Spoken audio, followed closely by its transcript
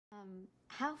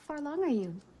How far along are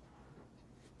you?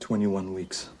 21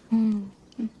 weeks.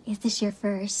 Is this your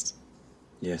first?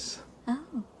 Yes.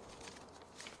 Oh.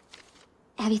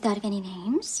 Have you thought of any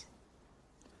names?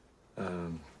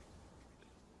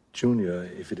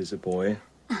 Junior, if it is a boy.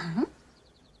 Uh-huh.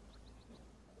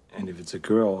 And if it's a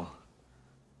girl,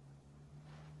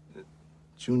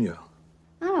 Junior.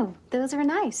 Oh, those are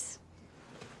nice.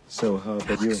 So how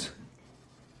about you?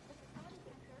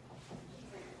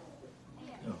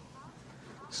 Oh,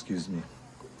 excuse me.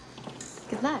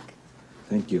 Good luck.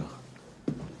 Thank you.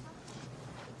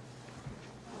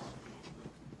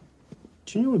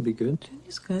 Junior would be good.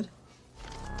 Junior's good.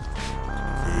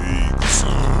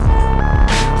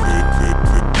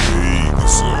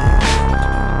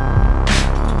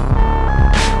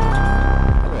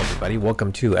 Hello, everybody.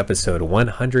 Welcome to episode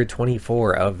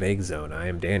 124 of Vague Zone. I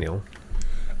am Daniel.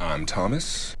 I'm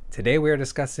Thomas. Today we are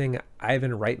discussing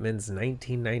Ivan Reitman's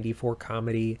 1994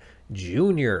 comedy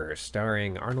Junior,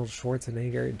 starring Arnold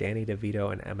Schwarzenegger, Danny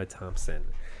DeVito, and Emma Thompson.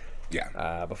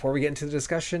 Yeah. Before we get into the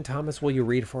discussion, Thomas, will you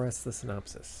read for us the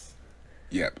synopsis?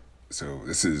 Yep. So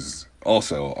this is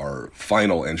also our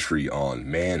final entry on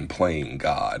Man Playing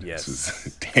God. Yes. This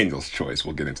is Daniel's choice.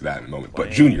 We'll get into that in a moment.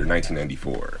 But Junior,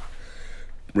 1994.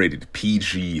 Rated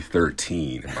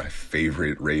PG-13. My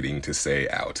favorite rating to say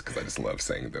out, because I just love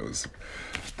saying those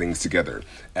things together.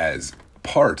 As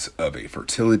part of a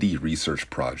fertility research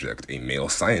project, a male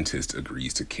scientist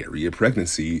agrees to carry a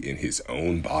pregnancy in his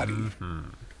own body.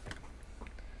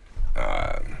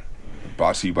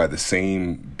 Brought to you by the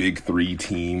same Big Three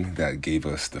team that gave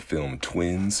us the film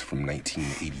Twins from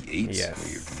 1988.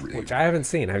 Yes. Which I haven't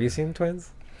seen. Have you seen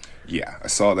Twins? Yeah, I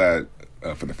saw that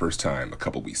for the first time a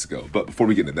couple weeks ago. But before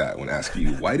we get into that, I want to ask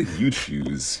you, why did you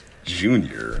choose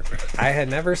Junior? I had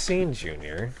never seen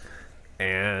Junior.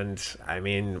 And, I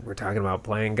mean, we're talking about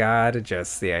playing God,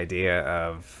 just the idea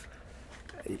of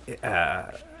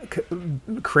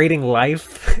creating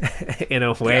life in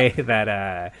a way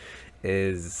that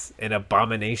is an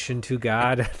abomination to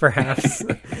God, perhaps.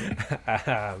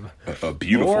 A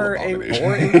beautiful abomination.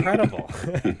 Or incredible.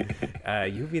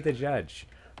 You be the judge.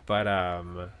 But,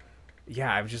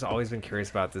 yeah, I've just always been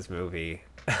curious about this movie.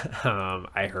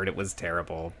 I heard it was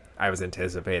terrible. I was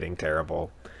anticipating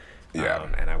terrible. Yeah.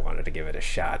 And I wanted to give it a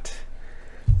shot.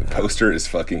 The poster is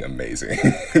fucking amazing.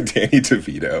 Danny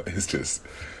DeVito is just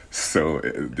so...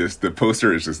 The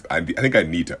poster is just... I think I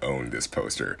need to own this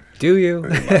poster. Do you?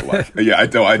 In my life. Yeah, I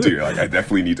do. Like, I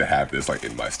definitely need to have this, like,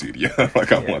 in my studio.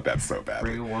 Like, I want that so badly.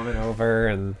 Bring a woman over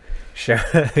and show...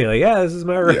 Be like, yeah, this is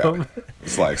my room. Yeah.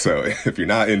 It's like, so, if you're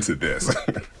not into this...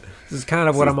 This is kind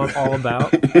of what I'm all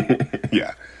about.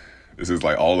 Yeah. This is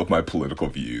like all of my political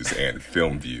views and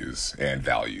film views and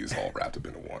values all wrapped up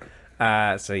into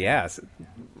one. So yes,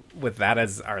 with that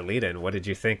as our lead-in, what did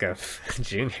you think of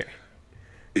Junior?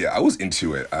 Yeah, I was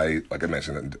into it. Like I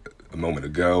mentioned a moment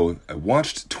ago, I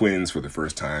watched Twins for the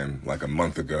first time like a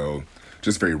month ago,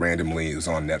 just very randomly. It was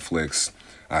on Netflix.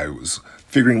 I was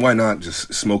figuring why not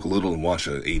just smoke a little and watch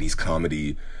a 80s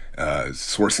comedy.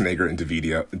 Schwarzenegger and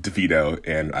DeVito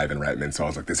and Ivan Reitman. So I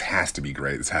was like, this has to be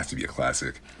great. This has to be a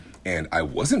classic. And I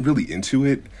wasn't really into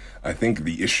it. I think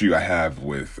the issue I have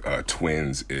with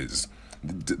Twins is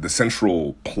the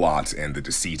central plot and the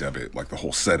deceit of it, like the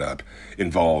whole setup,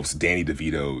 involves Danny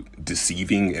DeVito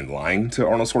deceiving and lying to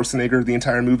Arnold Schwarzenegger the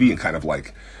entire movie and kind of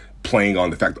like playing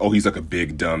on the fact, oh, he's like a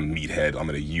big, dumb meathead. I'm going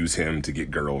to use him to get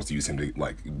girls, use him to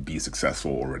like be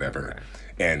successful or whatever. Okay.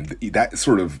 And that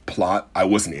sort of plot I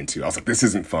wasn't into. I was like, this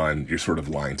isn't fun. You're sort of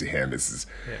lying to him. It's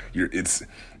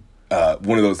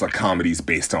one of those like comedies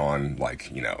based on like,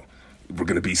 you know, we're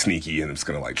going to be sneaky and it's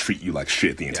going to like treat you like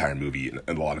shit the entire movie, and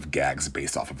a lot of gags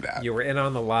based off of that. You were in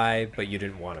on the lie, but you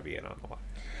didn't want to be in on the lie.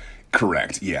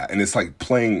 Correct. Yeah. And it's like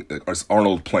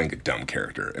Arnold playing a dumb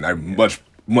character. And I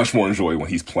much more enjoy when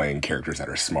he's playing characters that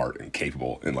are smart and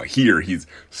capable. And like here, he's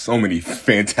so many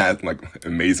fantastic, like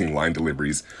amazing line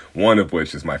deliveries. One of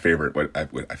which is my favorite, what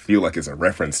I feel like is a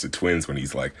reference to Twins when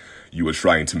he's like, "You were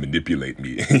trying to manipulate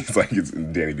me." He's like,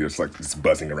 Danny DeVito's like just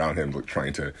buzzing around him, like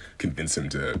trying to convince him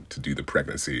to do the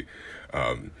pregnancy.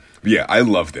 Yeah, I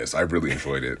love this. I really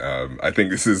enjoyed it. I think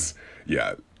this is,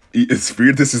 yeah. It's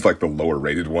weird this is like the lower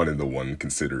rated one and the one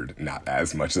considered not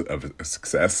as much of a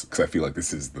success, because I feel like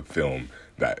this is the film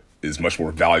that is much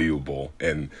more valuable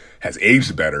and has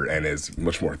aged better and is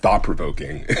much more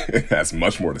thought-provoking, has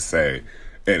much more to say,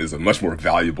 and is a much more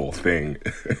valuable thing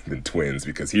than Twins,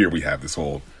 because here we have this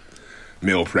whole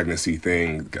male pregnancy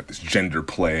thing, got this gender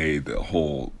play, the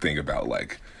whole thing about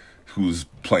like who's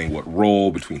playing what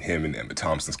role between him and Emma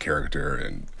Thompson's character,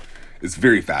 and it's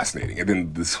very fascinating. And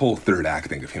then this whole third act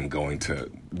thing of him going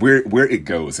to where it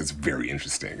goes is very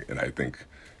interesting. And I think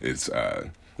it's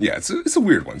it's a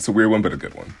weird one. It's a weird one, but a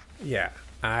good one. Yeah.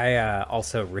 I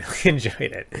also really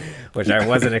enjoyed it, which I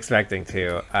wasn't expecting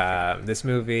to. This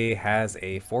movie has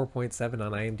a 4.7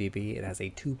 on IMDb. It has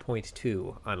a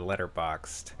 2.2 on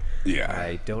Letterboxd. Yeah.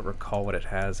 I don't recall what it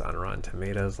has on Rotten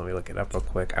Tomatoes. Let me look it up real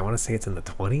quick. I want to say it's in the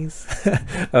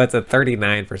 20s. Oh, it's a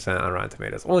 39% on Rotten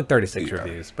Tomatoes. Only 36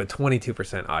 reviews, but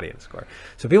 22% audience score.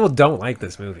 So people don't like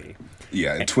this movie.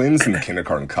 Yeah, and Twins and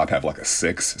Kindergarten Cop have like a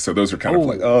 6. So those are kind of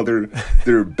like,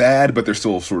 they're bad, but they're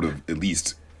still sort of at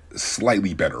least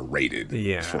slightly better rated.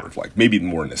 Yeah. Sort of like maybe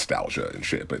more nostalgia and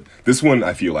shit. But this one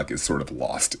I feel like is sort of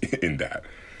lost in that.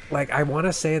 Like, I want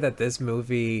to say that this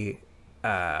movie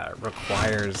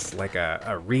requires like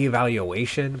a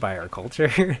reevaluation by our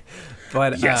culture,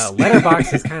 but Yes.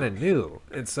 Letterboxd is kind of new,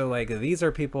 and so like these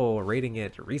are people rating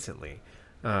it recently.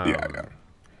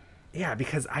 Yeah,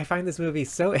 because I find this movie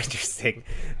so interesting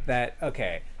that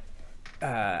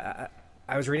I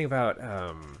was reading about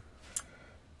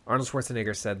Arnold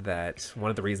Schwarzenegger said that one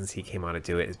of the reasons he came on to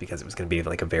do it is because it was going to be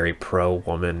like a very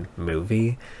pro-woman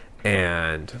movie,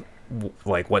 and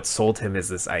like what sold him is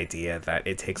this idea that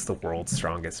it takes the world's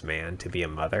strongest man to be a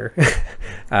mother.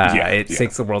 It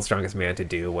takes the world's strongest man to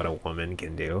do what a woman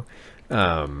can do.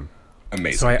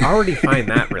 Amazing. So I already find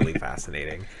that really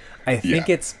fascinating. I think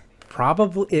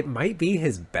it might be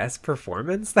his best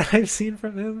performance that I've seen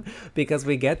from him, because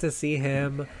we get to see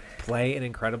him play an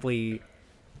incredibly,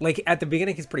 like at the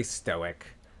beginning he's pretty stoic,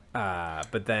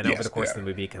 but then over the course of the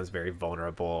movie he becomes very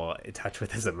vulnerable, in touch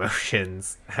with his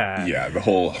emotions. The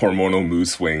whole hormonal mood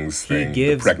swings thing. He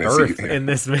gives the pregnancy birth in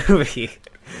this movie.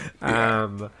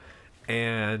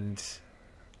 And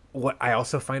what I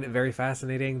also find it very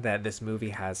fascinating that this movie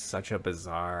has such a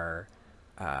bizarre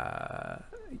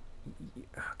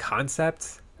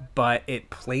concept, but it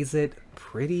plays it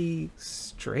pretty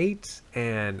straight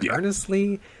and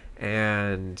earnestly,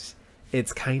 and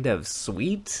it's kind of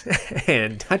sweet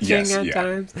and touching at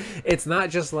times. It's not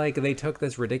just like they took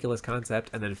this ridiculous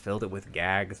concept and then filled it with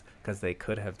gags, because they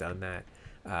could have done that.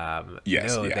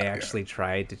 They actually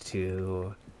tried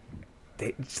to.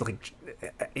 They just like,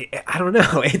 I don't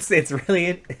know. It's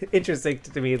really interesting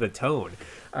to me, the tone.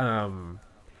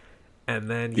 And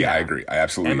then I agree. I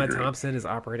absolutely Emma agree. Thompson is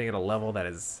operating at a level that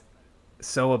is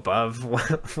so above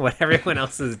what everyone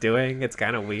else is doing. It's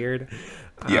kind of weird.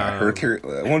 Her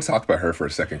character. I want to talk about her for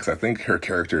a second, because I think her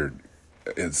character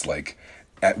is like,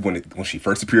 when she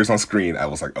first appears on screen, I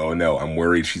was like, oh no, I'm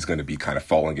worried she's going to be kind of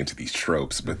falling into these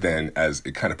tropes. But then as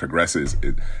it kind of progresses,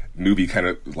 movie kind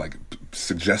of like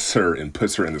suggests her and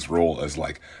puts her in this role as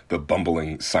like the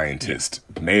bumbling scientist,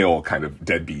 male kind of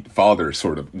deadbeat father,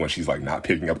 sort of, when she's like not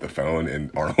picking up the phone and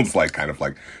Arnold's like kind of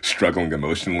like struggling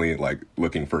emotionally, like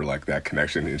looking for like that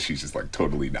connection, and she's just like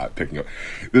totally not picking up.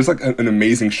 There's like an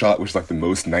amazing shot, which is like the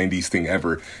most 90s thing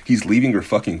ever. He's leaving her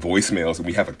fucking voicemails, and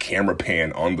we have a camera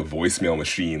pan on the voicemail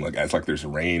machine, like as like there's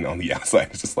rain on the outside.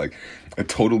 It's just like a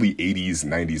totally 80s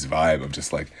 90s vibe of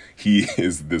just like he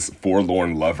is this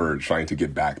forlorn lover trying to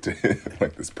get back to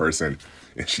like this person,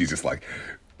 and she's just like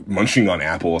munching on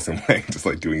apples and like just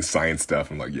like doing science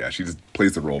stuff, and like she just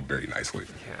plays the role very nicely.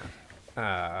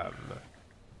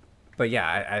 But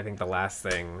I think the last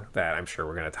thing that I'm sure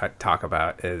we're going to talk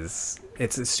about is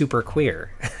it's super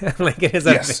queer. Like, it is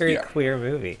a very queer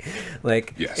movie.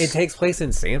 Like, it takes place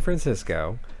in San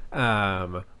Francisco.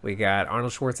 We got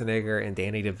Arnold Schwarzenegger and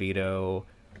Danny DeVito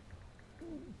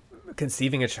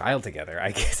conceiving a child together,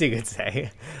 I guess you could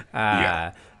say.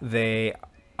 They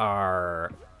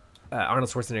are... Arnold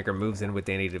Schwarzenegger moves in with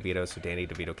Danny DeVito, so Danny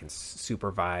DeVito can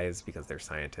supervise, because they're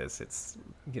scientists. It's,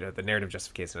 the narrative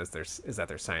justification is that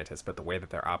they're scientists, but the way that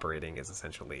they're operating is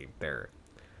essentially they're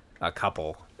a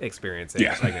couple experiencing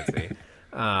pregnancy.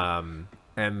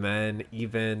 And then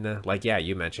even, like,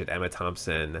 you mentioned Emma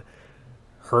Thompson,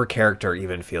 her character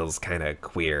even feels kind of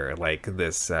queer, like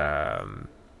this... I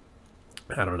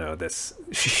don't know,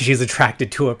 she's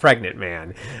attracted to a pregnant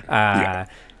man.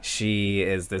 She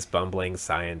is this bumbling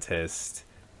scientist.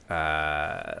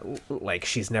 Like,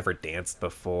 she's never danced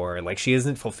before. Like, she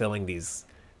isn't fulfilling these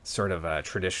sort of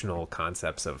traditional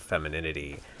concepts of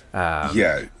femininity.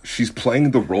 She's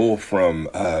playing the role from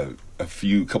a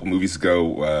couple movies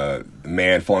ago, the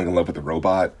man falling in love with a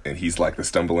robot, and he's like the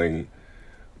stumbling...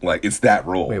 Like, it's that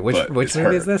role. Wait, which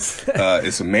movie is this?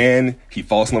 It's a man. He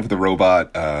falls in love with a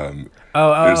robot.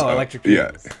 Electric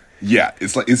Dreams. Yeah.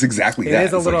 It's exactly that. It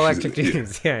is a little like Electric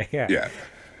Dreams. Yeah.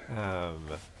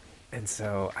 And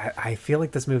so I feel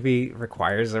like this movie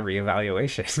requires a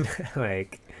reevaluation.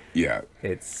 Like, Yeah.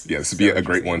 it's Yeah, this would so be a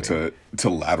great interesting one me. to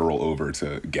lateral over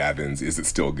to Gavin's "Is It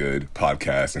Still Good"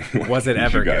 podcast. And Was it you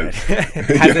ever guys- good? Has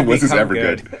yeah, it was this become ever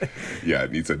good? good? Yeah,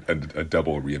 it needs a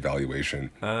double reevaluation.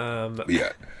 But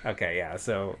yeah, Okay, yeah.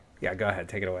 So yeah, go ahead,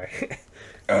 take it away.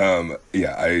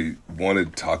 yeah, I want to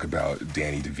talk about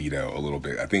Danny DeVito a little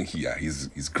bit. I think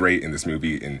he's great in this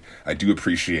movie, and I do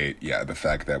appreciate the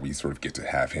fact that we sort of get to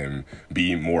have him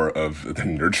be more of the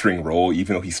nurturing role,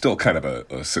 even though he's still kind of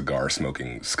a cigar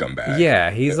smoking scumbag.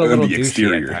 Yeah, he's a on little the douchey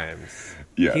exterior. at times.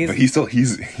 Yeah, but he's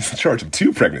in charge of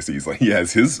two pregnancies. Like he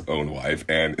has his own wife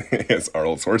and he has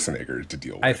Arnold Schwarzenegger to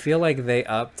deal with. I feel like they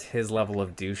upped his level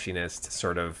of douchiness to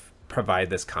sort of provide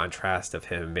this contrast of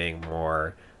him being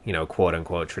more, quote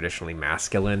unquote, traditionally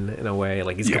masculine in a way.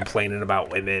 Like he's complaining about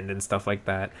women and stuff like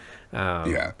that.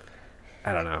 Yeah.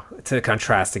 I don't know, to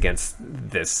contrast against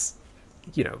this,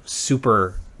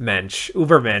 super mensch,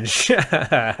 ubermensch,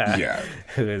 Yeah.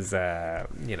 who is, got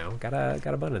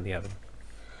a bun in the oven.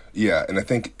 Yeah, and I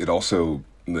think it also,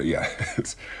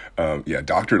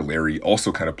 Dr. Larry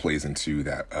also kind of plays into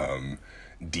that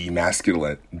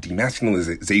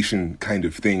demasculinization kind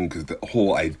of thing, because the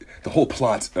whole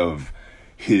plot of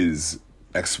his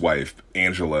ex-wife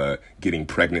Angela getting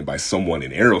pregnant by someone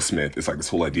in Aerosmith is like this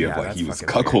whole idea of like that's he was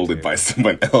fucking weird, cuckolded too. by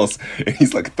someone else, and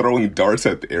he's like throwing darts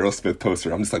at the Aerosmith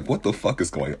poster. I'm just like, what the fuck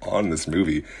is going on in this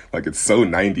movie? Like it's so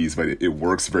 90s, but it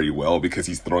works very well because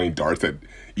he's throwing darts at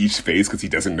each face because he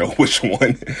doesn't know which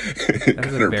one. That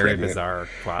is a very bizarre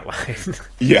plot line.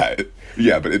 Yeah,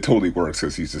 but it totally works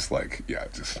because he's just like,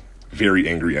 just very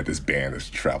angry at this band that's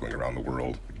traveling around the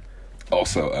world.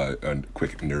 Also, a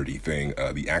quick nerdy thing: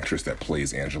 the actress that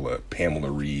plays Angela, Pamela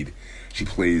Reed, she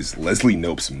plays Leslie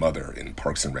Knope's mother in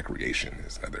Parks and Recreation.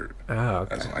 Is another. Oh,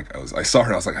 okay. I saw her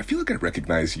and I was like, I feel like I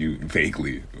recognize you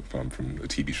vaguely from a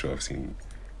TV show I've seen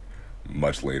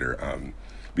much later.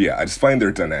 But yeah, I just find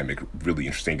their dynamic really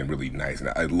interesting and really nice, and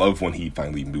I love when he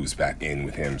finally moves back in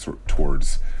with him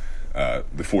towards the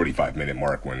 45-minute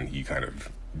mark when he kind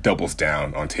of doubles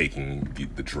down on taking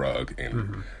the drug.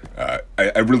 And I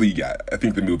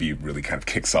think the movie really kind of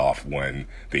kicks off when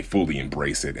they fully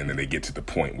embrace it, and then they get to the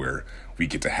point where we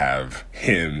get to have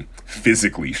him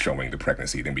physically showing the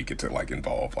pregnancy. Then we get to like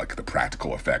involve like the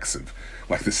practical effects of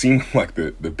like the scene, like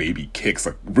the baby kicks,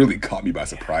 like really caught me by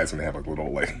surprise when they have like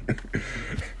little like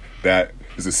that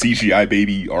is a CGI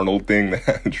baby Arnold thing,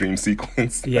 that dream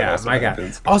sequence. Yeah, also my God.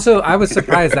 happens. Also, I was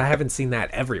surprised I haven't seen that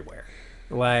everywhere.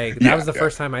 Like, that Yeah, was the yeah.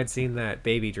 first time I'd seen that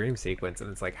baby dream sequence, and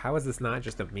it's like, how is this not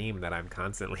just a meme that I'm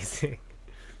constantly seeing?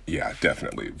 Yeah,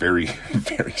 definitely. Very,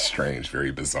 very strange,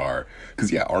 very bizarre.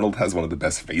 Because, Arnold has one of the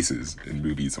best faces in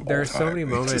movies of There all are time. so many It's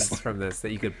moments just like- from this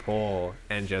that you could pull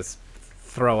and just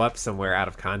throw up somewhere out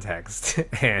of context,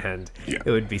 and Yeah.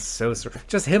 it would be so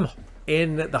just him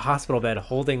in the hospital bed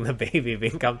holding the baby,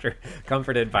 being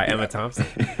comforted by Emma Thompson.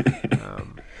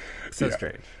 So Yeah.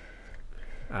 strange.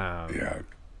 yeah.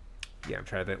 Yeah, I'm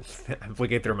trying to. I'm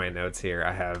looking through my notes here.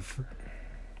 I have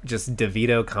just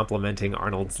DeVito complimenting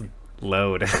Arnold's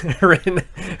load written,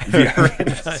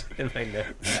 written in my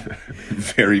notes.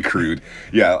 Very crude.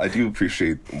 Yeah, I do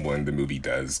appreciate when the movie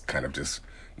does kind of just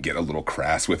get a little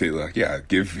crass with it. Like,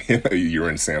 give him a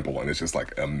urine sample, and it's just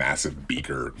like a massive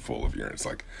beaker full of urine. It's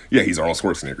like, he's Arnold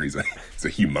Schwarzenegger. He's a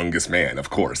humongous man, of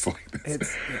course. Like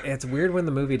this. It's weird when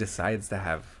the movie decides to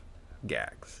have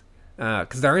gags,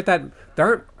 because there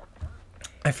aren't.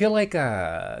 I feel like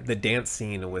the dance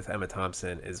scene with Emma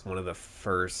Thompson is one of the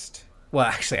first. Well,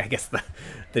 actually, I guess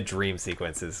the dream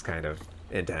sequence is kind of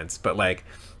intense, but like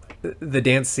the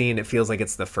dance scene, it feels like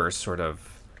it's the first sort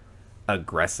of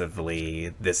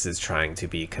aggressively, this is trying to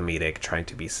be comedic, trying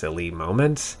to be silly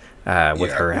moment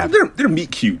with her having. They're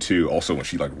meet cute too. Also, when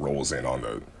she like rolls in on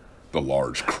the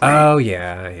large crate. Oh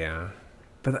yeah.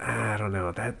 But I don't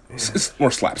know that. It's more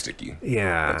slapsticky.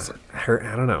 Yeah, That's like- her.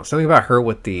 I don't know, something about her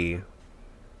with the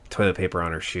toilet paper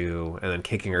on her shoe and then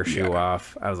kicking her shoe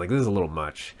off. I was like, this is a little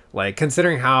much. Like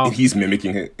considering how And he's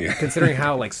mimicking it. Yeah. considering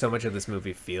how like so much of this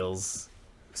movie feels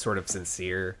sort of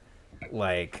sincere.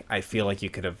 Like I feel like you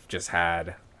could have just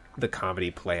had the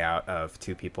comedy play out of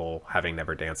two people having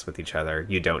never danced with each other.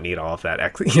 You don't need all of that.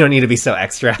 You don't need to be so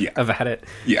extra about it.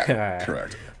 Yeah,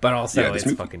 correct. But also, this it's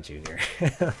movie- fucking Junior.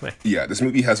 Like, Yeah, this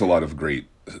movie has a lot of great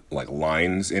like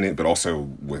lines in it, but also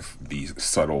with the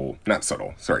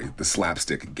the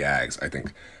slapstick gags. I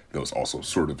think those also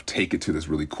sort of take it to this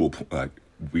really cool,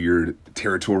 weird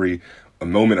territory. A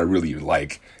moment I really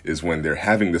like is when they're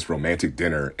having this romantic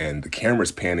dinner and the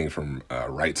camera's panning from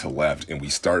right to left, and we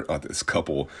start this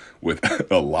couple with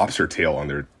a lobster tail on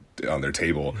their on their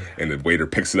table, and the waiter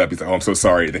picks it up. He's like, "Oh, I'm so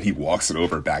sorry." And then he walks it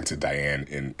over back to Diane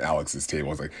in Alex's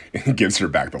table. It's like, and gives her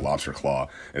back the lobster claw.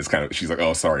 And it's kind of, she's like,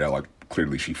 "Oh, sorry." I like,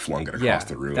 clearly she flung it across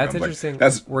the room. That's I'm interesting.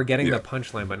 Like, we're getting the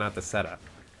punchline, but not the setup.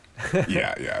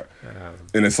 Yeah.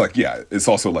 And it's like, it's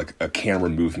also like a camera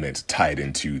movement tied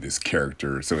into this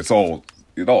character. So it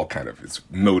all kind of is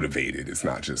motivated. It's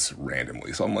not just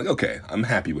randomly. So I'm like, okay, I'm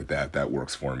happy with that. That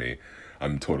works for me.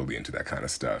 I'm totally into that kind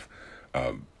of stuff.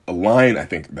 A line I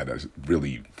think that is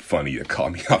really funny that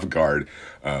caught me off guard.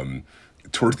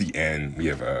 Towards the end, we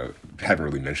haven't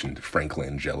really mentioned Frank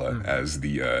Langella as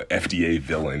the FDA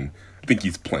villain. I think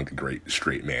he's playing a great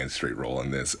straight role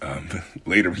in this. But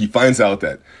later, he finds out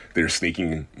that they're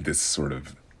sneaking this sort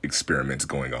of experiments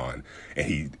going on, and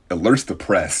he alerts the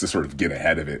press to sort of get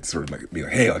ahead of it, sort of like be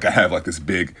like, "Hey, like I have like this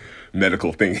big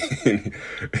medical thing." And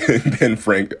then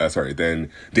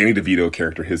then Danny DeVito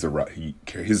character,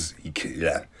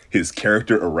 his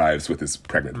character arrives with his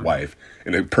pregnant wife,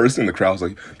 and the person in the crowd is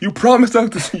like, "You promised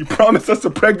us a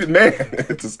pregnant man."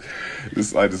 It's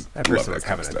just I just That love person that was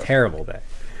kind of having a stuff. terrible day.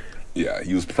 Yeah,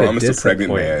 he was promised a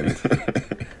pregnant man.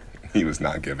 He was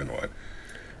not given one.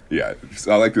 Yeah,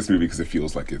 so I like this movie because it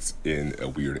feels like it's in a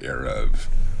weird era of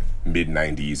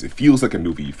mid-90s. It feels like a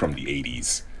movie from the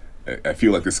 80s. I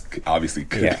feel like this obviously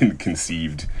could have been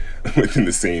conceived within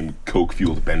the same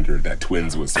coke-fueled bender that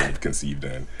Twins was sort of conceived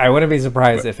in. I wouldn't be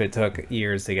surprised if it took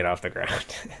years to get off the ground.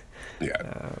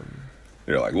 Yeah.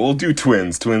 They're like, we'll do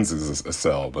Twins. Twins is a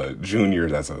sell, but Junior,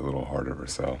 that's a little harder of a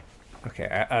sell.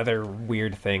 Okay, other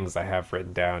weird things I have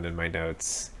written down in my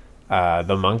notes.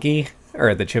 The monkey,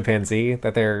 or the chimpanzee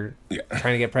that they're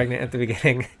trying to get pregnant at the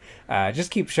beginning, just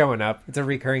keeps showing up. It's a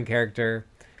recurring character.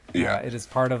 Yeah. It is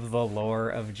part of the lore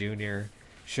of Junior.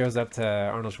 Shows up to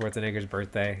Arnold Schwarzenegger's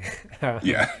birthday.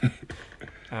 Yeah.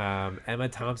 Emma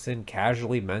Thompson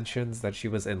casually mentions that she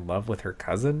was in love with her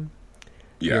cousin.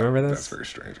 Yeah, you remember this? That's very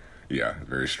strange. Yeah,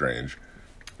 very strange.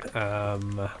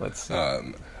 Let's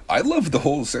see. I love the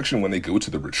whole section when they go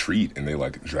to the retreat and they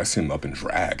like dress him up in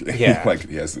drag. Yeah. Like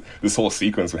he has this whole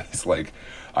sequence when he's like,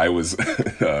 I was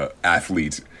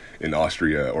athlete in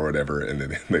Austria or whatever, and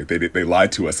then they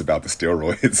lied to us about the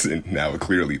steroids, and now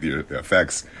clearly the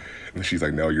effects. And she's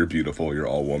like, no, you're beautiful, you're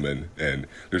all woman. And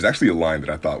there's actually a line that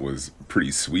I thought was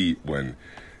pretty sweet when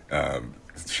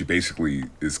she basically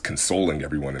is consoling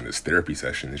everyone in this therapy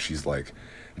session, and she's like,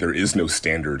 there is no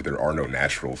standard, there are no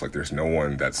naturals. Like, there's no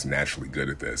one that's naturally good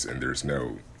at this, and there's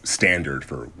no standard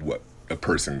for what a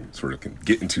person sort of can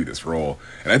get into this role.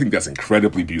 And I think that's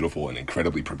incredibly beautiful and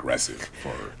incredibly progressive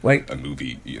for like a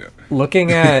movie, you know.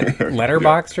 Looking at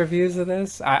Letterboxd reviews of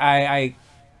this, I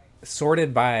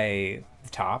sorted by the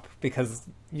top because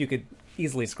you could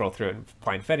easily scroll through it and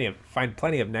find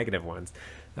plenty of negative ones.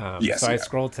 So I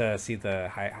scrolled to see the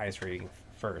highest rating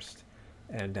first.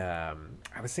 And I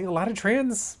was seeing a lot of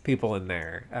trans people in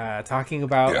there talking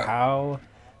about how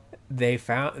they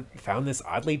found this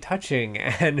oddly touching,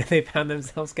 and they found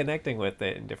themselves connecting with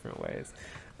it in different ways.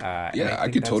 I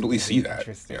could totally see that.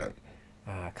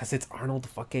 Because it's Arnold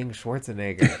fucking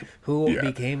Schwarzenegger, who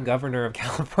became governor of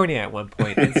California at one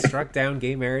point and struck down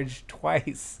gay marriage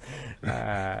twice.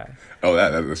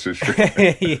 That's just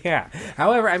true. Yeah.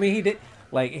 However, I mean,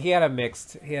 he had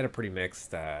a pretty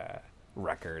mixed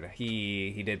record.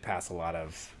 He did pass a lot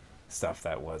of stuff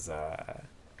that was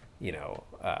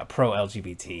pro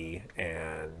LGBT,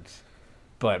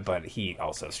 but he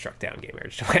also struck down gay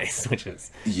marriage twice, which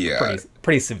is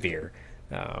pretty severe.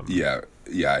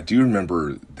 I do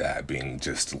remember that being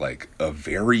just like a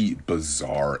very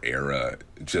bizarre era.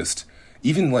 Just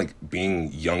even like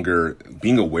being younger,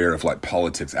 being aware of like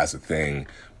politics as a thing,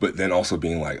 but then also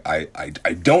being like, I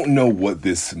don't know what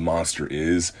this monster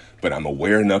is, but I'm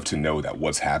aware enough to know that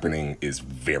what's happening is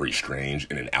very strange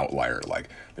and an outlier. Like,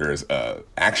 there's a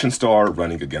action star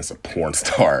running against a porn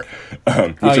star,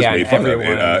 which is made fun of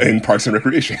in Parks and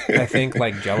Recreation. I think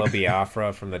like Jello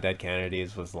Biafra from the Dead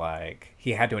Kennedys was like,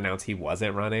 he had to announce he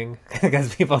wasn't running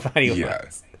because people thought he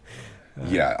was.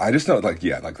 I just know like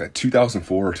that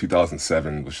 2004 or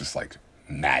 2007 was just like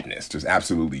madness, just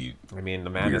absolutely. I mean, the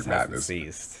madness hasn't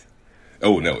ceased.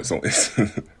 Oh no,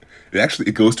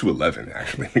 it goes to 11.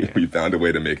 Actually, we found a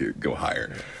way to make it go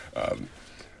higher.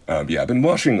 I've been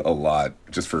watching a lot.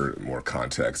 Just for more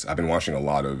context, I've been watching a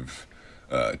lot of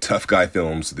tough guy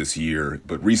films this year,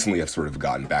 but recently I've sort of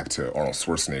gotten back to Arnold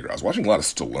Schwarzenegger. I was watching a lot of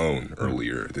Stallone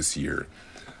earlier this year.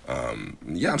 I'm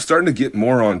starting to get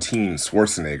more on Team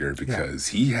Schwarzenegger because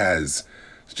he has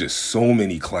just so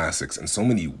many classics and so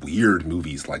many weird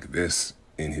movies like this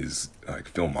in his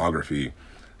filmography.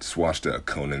 Just watched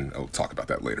Conan. I'll talk about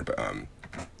that later. But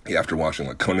after watching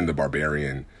like Conan the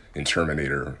Barbarian in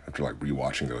Terminator, after like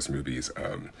rewatching those movies,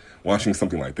 watching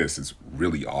something like this is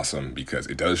really awesome because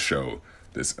it does show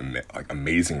this like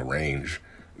amazing range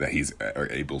that he's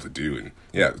able to do. And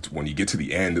yeah, when you get to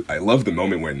the end, I love the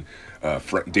moment when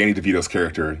Danny DeVito's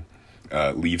character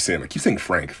leaves him. I keep saying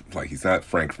Frank, like he's not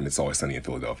Frank from It's Always Sunny in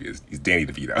Philadelphia. He's Danny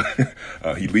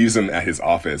DeVito. He leaves him at his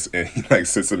office and he like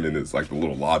sits him in his like the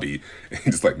little lobby and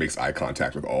he just like makes eye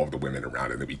contact with all of the women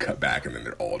around it. And then we cut back and then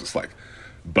they're all just like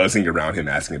buzzing around him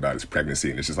asking about his pregnancy.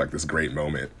 And it's just like this great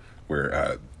moment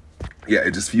where yeah,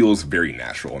 it just feels very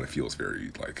natural and it feels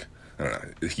very like, I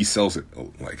don't know, he sells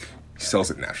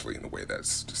it naturally in a way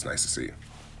that's just nice to see.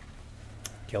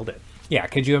 Killed it. Yeah,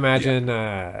 could you imagine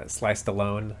Sly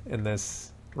Stallone in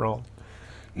this role?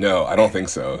 No, I don't think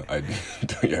so. I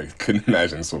couldn't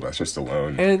imagine Sylvester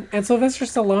Stallone. And Sylvester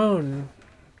Stallone,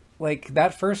 like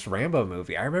that first Rambo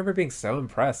movie, I remember being so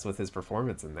impressed with his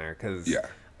performance in there because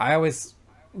I always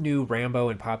knew Rambo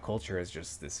in pop culture as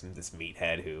just this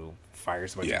meathead who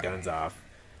fires a bunch of guns off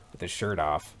with his shirt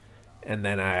off. And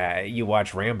then you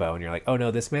watch Rambo and you're like, oh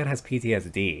no, this man has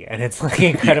PTSD and it's like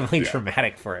incredibly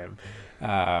traumatic for him.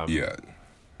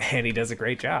 And he does a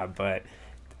great job, but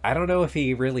I don't know if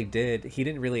he really did. He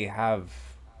didn't really have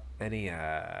any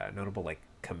notable like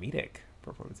comedic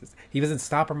performances. He was in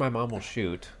Stop or My Mom Will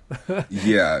Shoot.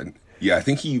 Yeah, I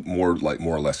think he more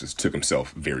or less just took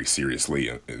himself very seriously,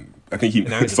 and I think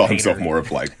he saw himself more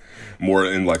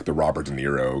in like the Robert De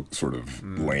Niro sort of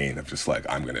lane of just like,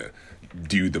 I'm gonna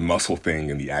do the muscle thing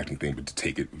and the acting thing, but to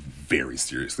take it very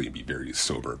seriously and be very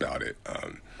sober about it.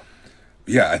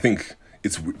 I think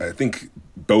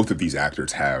both of these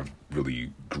actors have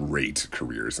really great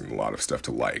careers and a lot of stuff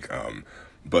to like.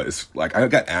 But it's like, I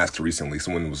got asked recently,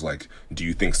 someone was like, do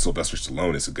you think Sylvester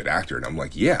Stallone is a good actor? And I'm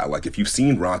like, yeah, like if you've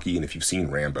seen Rocky and if you've seen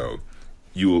Rambo,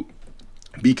 you'll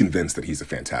be convinced that he's a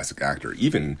fantastic actor.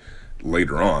 Even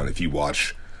later on, if you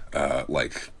watch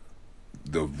like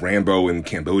the Rambo in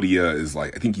Cambodia is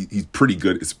like, I think he's pretty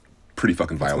good. It's pretty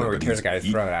fucking violent. But he's guy's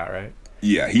throat out, right?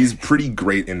 Yeah, he's pretty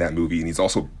great in that movie, and he's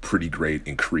also pretty great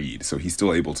in Creed. So he's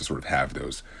still able to sort of have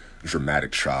those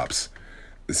dramatic chops.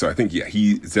 So I think,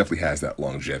 he definitely has that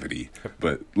longevity.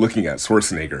 But looking at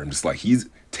Schwarzenegger, I'm just like, he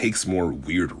takes more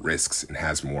weird risks and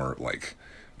has more like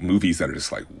movies that are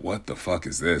just like, what the fuck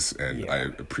is this? And I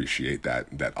appreciate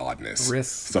that oddness.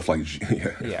 Risk stuff like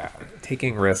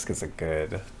taking risk is a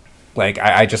good. Like,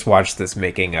 I just watched this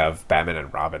making of Batman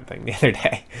and Robin thing the other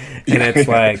day. And it's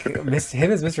like, him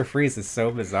as Mr. Freeze is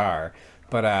so bizarre.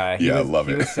 But I love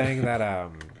it. He was saying that,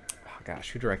 oh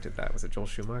gosh, who directed that? Was it Joel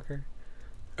Schumacher?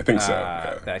 I think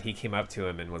so. That he came up to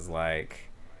him and was like,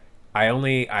 I'm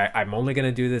only going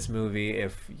to do this movie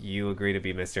if you agree to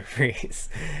be Mr. Freeze.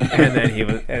 And then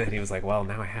he was like, well,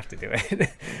 now I have to do it.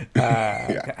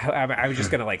 I was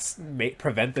just going to like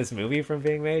prevent this movie from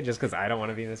being made just because I don't want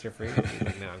to be Mr. Freeze. He's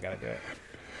like, no, I've got to do it.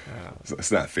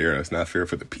 It's not fair. It's not fair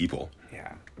for the people.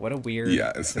 Yeah. What a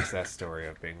weird success story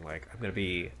of being like, I'm going to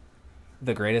be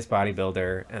the greatest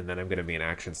bodybuilder, and then I'm going to be an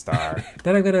action star.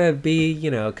 Then I'm going to be,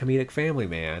 comedic family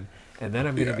man. And then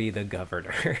I'm going to be the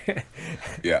governor.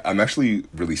 I'm actually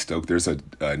really stoked. There's a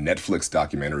Netflix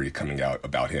documentary coming out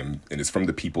about him, and it's from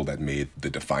the people that made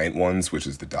The Defiant Ones, which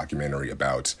is the documentary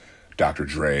about Dr.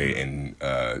 Dre and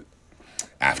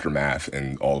Aftermath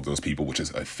and all of those people, which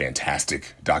is a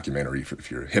fantastic documentary. If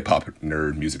you're a hip-hop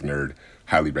nerd, music nerd,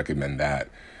 highly recommend that.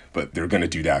 But they're going to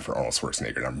do that for Arnold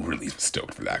Schwarzenegger, and I'm really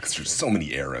stoked for that because there's so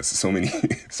many eras, so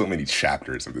many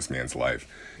chapters of this man's life.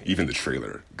 Even the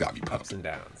trailer got me pumped. Ups and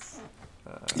downs.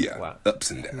 Ups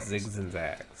and downs. Zigs and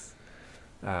zags.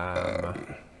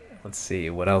 Let's see,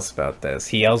 what else about this?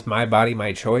 He yells, "My body,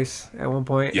 my choice," at one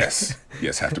point. Yes,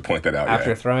 have to point that out.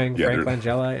 After throwing Frank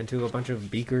Langella into a bunch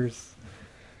of beakers.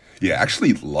 Yeah, I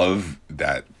actually love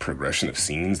that progression of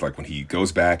scenes. Like when he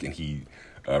goes back and he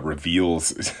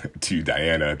reveals to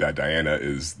Diana that Diana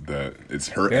is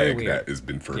her Very egg weird. that has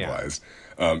been fertilized.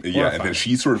 And then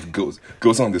she sort of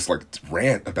goes on this like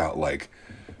rant about like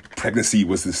pregnancy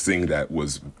was this thing that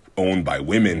was owned by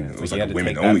women. It was like a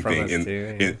women only thing,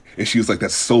 and she was like,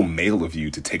 "That's so male of you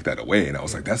to take that away." And I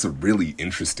was like, "That's a really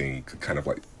interesting kind of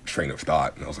like train of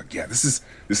thought." And I was like, "Yeah, this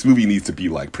movie needs to be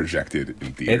like projected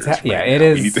in theaters." It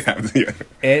is. We need to have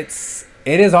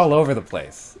It is all over the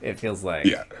place. It feels like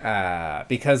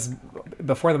because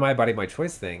before the "My Body, My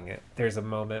Choice" thing, there's a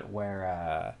moment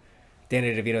where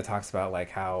Danny DeVito talks about like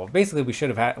how basically we should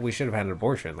have had an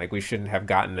abortion, like we shouldn't have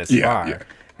gotten this far.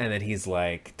 And then he's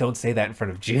like, "Don't say that in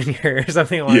front of Junior," or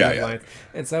something along those lines.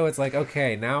 And so it's like,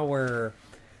 okay, now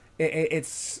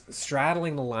it's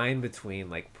straddling the line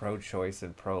between like pro-choice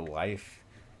and pro-life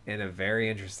in a very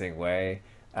interesting way.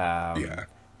 The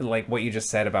like what you just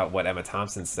said about what Emma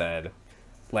Thompson said,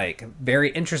 like very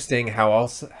interesting.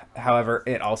 However,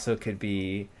 it also could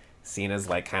be seen as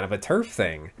like kind of a turf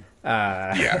thing.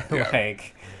 Yeah.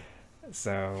 Like,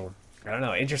 so I don't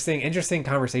know. Interesting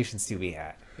conversations to be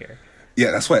had here.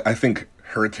 Yeah, that's why I think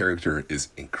her character is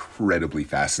incredibly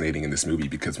fascinating in this movie,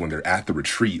 because when they're at the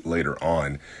retreat later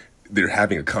on, they're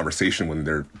having a conversation when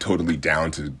they're totally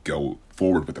down to go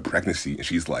forward with the pregnancy. And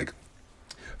she's like,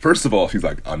 first of all, she's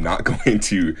like, I'm not going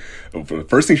to, the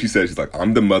first thing she says, she's like,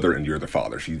 I'm the mother and you're the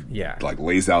father. She like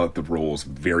lays out the roles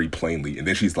very plainly. And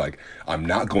then she's like, I'm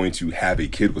not going to have a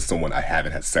kid with someone I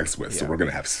haven't had sex with. So we're going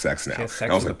to have sex now. Sex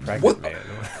and I was with like, a what? man.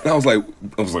 And I was like,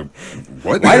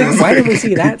 what? Why did we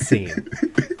see that scene?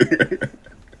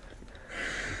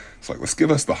 It's like, let's give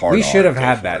us the hard. We should have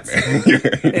had that,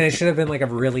 that, and it should have been like a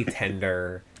really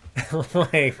tender,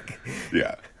 like,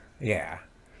 yeah.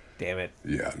 Damn it.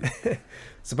 Yeah.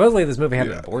 Supposedly, this movie had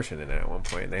an abortion in it at one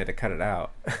point, and they had to cut it out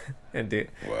and do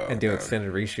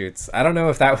extended reshoots. I don't know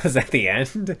if that was at the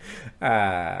end.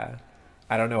 I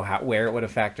don't know where it would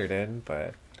have factored in,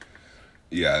 but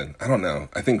yeah, I don't know.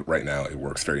 I think right now it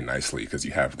works very nicely because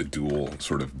you have the dual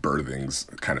sort of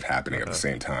birthings kind of happening at the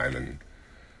same time, and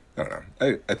I don't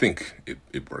know. I think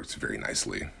it works very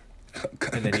nicely.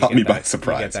 And then Caught me by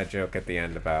surprise. You get that joke at the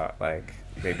end about like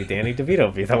maybe Danny DeVito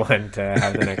will be the one to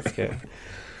have the next kid.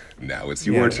 Now it's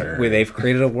your turn. Where they've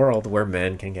created a world where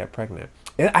men can get pregnant.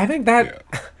 I think that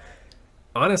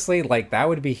honestly, like that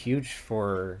would be huge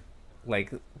for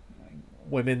like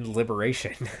women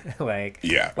liberation. Like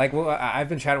well, I've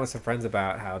been chatting with some friends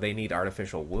about how they need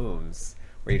artificial wombs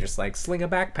where you just like sling a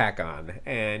backpack on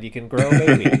and you can grow a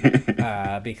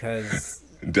baby because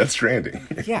Death Stranding.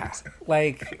 Yeah,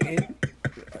 like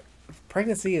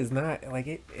pregnancy is not like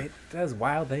it does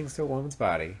wild things to a woman's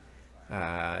body,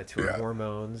 to her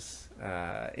hormones.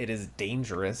 It is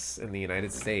dangerous in the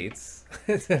United States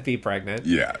to be pregnant.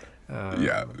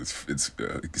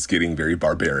 It's getting very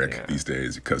barbaric these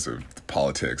days because of the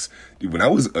politics. Dude, when I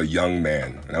was a young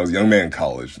man, in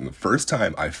college, and the first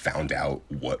time I found out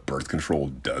what birth control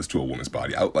does to a woman's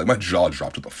body, like my jaw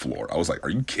dropped to the floor. I was like, "Are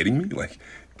you kidding me?" Like,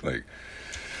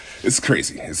 it's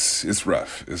crazy. It's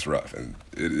rough. It's rough, and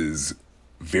it is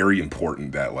very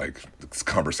important that like this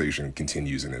conversation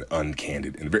continues in an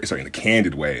uncandid, in a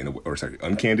candid way,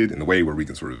 uncandid in the way where we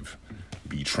can sort of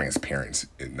be transparent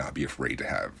and not be afraid to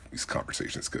have these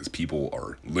conversations, because people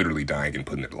are literally dying and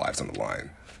putting their lives on the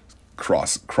line,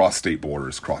 cross state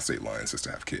borders, cross state lines, just to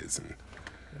have kids, and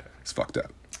it's fucked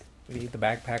up. We need the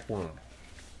backpack womb,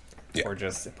 or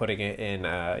just putting it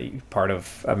in part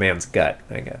of a man's gut,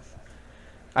 I guess.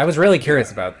 I was really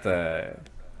curious about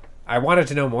I wanted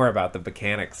to know more about the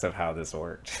mechanics of how this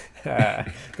worked,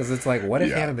 because it's like, what if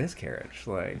you had a miscarriage?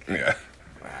 Like,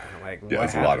 like what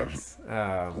happens?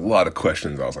 A lot of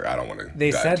questions. I was like, I don't want to.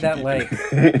 They said that like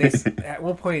at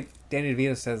one point, Danny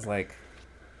DeVito says like,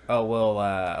 "Oh, we'll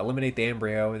eliminate the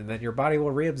embryo, and then your body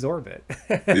will reabsorb it."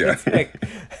 It's like,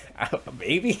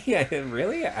 maybe,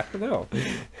 really, I don't know.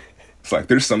 It's like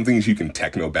there's some things you can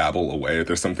techno-babble away.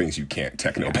 There's some things you can't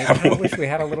techno-babble away. I wish we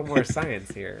had a little more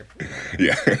science here.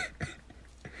 Yeah.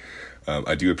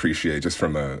 I do appreciate, just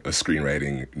from a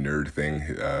screenwriting nerd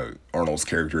thing, Arnold's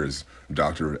character is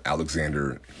Dr.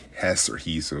 Alexander Hess, or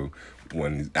he, so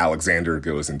when Alexander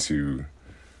goes into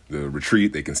the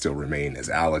retreat, they can still remain as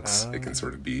Alex. It can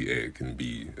sort of be a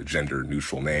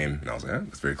gender-neutral name. And I was like,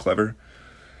 that's very clever.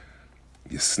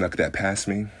 You snuck that past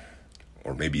me.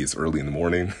 Or maybe it's early in the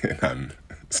morning and I'm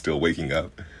still waking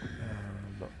up.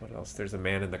 What else? There's a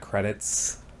man in the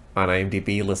credits on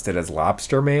IMDb listed as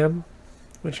Lobster Man,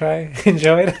 which I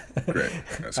enjoyed. Great.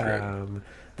 That's great.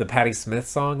 The Patti Smith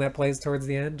song that plays towards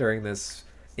the end during this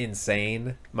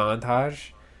insane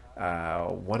montage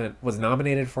was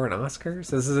nominated for an Oscar.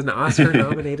 So this is an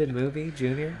Oscar-nominated movie,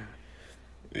 Junior.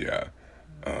 Yeah.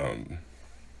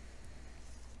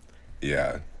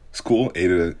 Yeah. It's cool.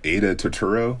 Ada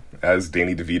Turturro as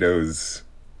Danny DeVito's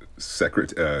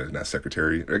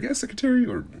secretary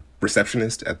or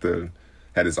receptionist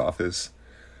at his office.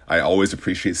 I always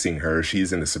appreciate seeing her.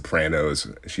 She's in The Sopranos.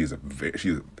 She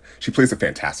plays a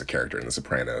fantastic character in The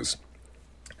Sopranos.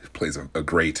 She plays a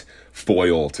great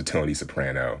foil to Tony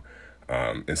Soprano.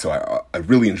 And so I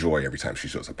really enjoy every time she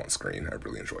shows up on screen. I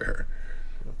really enjoy her.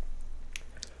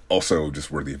 Also, just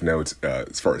worthy of note,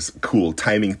 as far as cool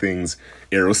timing things,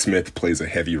 Aerosmith plays a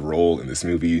heavy role in this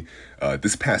movie.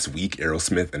 This past week,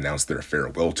 Aerosmith announced their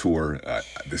farewell tour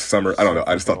this summer. I don't know.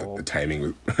 I just thought that the timing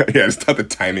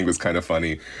was, kind of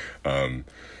funny.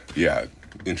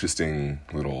 Interesting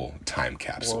little time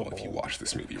capsule if you watch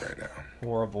this movie right now.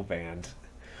 Horrible band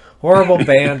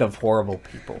of horrible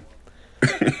people.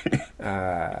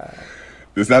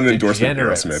 It's not an endorsement of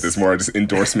Degenerates. Aerosmith. It's more just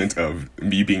endorsement of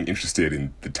me being interested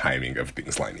in the timing of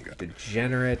things lining up.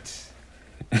 Degenerate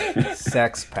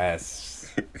sex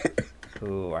pests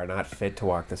who are not fit to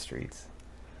walk the streets.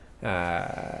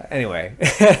 Anyway.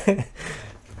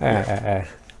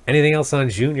 Anything else on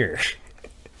Junior?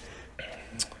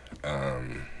 I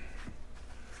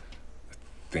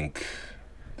think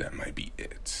that might be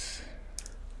it.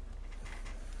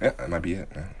 Yeah, that might be it.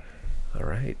 Yeah. All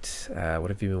right. What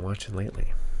have you been watching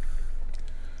lately?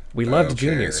 We loved Okay,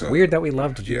 Junior. so- Weird that we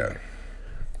loved Junior.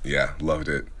 Yeah, loved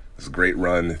it. It was a great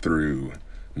run through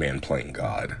Man Playing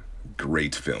God.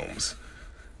 Great films.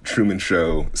 Truman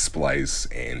Show, Splice,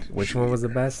 and Which one was the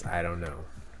best? I don't know.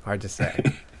 Hard to say.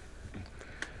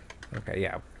 Okay,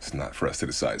 yeah. It's not for us to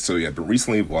decide. So yeah, but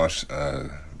recently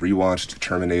rewatched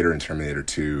Terminator and Terminator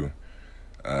 2.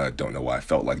 Don't know why I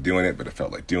felt like doing it, but I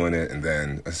felt like doing it. And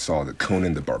then I saw that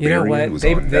Conan the You Barbarian know what? was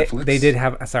They, on they, Netflix. they did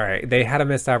have. Sorry, they had a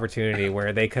missed opportunity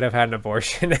where they could have had an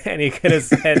abortion, and he could have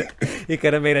said he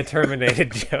could have made a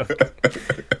terminated joke.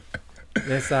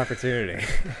 Missed opportunity.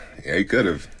 Yeah, he could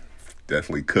have.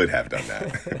 Definitely could have done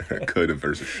that. Could have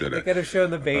versus should He have. could have shown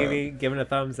the baby, given a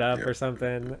thumbs up or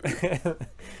something.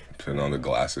 Putting on the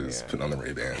glasses, putting on the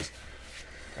Ray-Bans.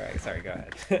 All right, sorry. Go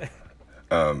ahead.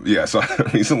 Yeah, so I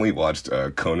recently watched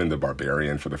Conan the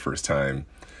Barbarian for the first time.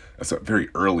 It's a very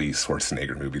early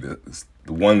Schwarzenegger movie.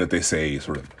 The one that they say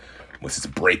sort of was his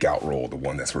breakout role, the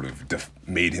one that sort of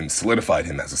solidified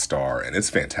him as a star, and it's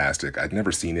fantastic. I'd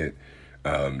never seen it.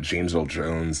 James Earl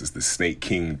Jones as the Snake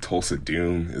King. Tulsa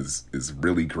Doom is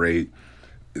really great.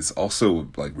 It's also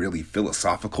like really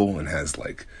philosophical and has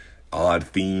like odd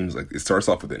themes. Like it starts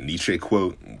off with a Nietzsche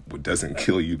quote: "What doesn't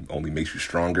kill you only makes you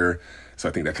stronger." So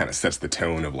I think that kind of sets the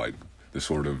tone of like the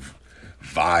sort of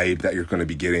vibe that you're going to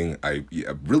be getting. I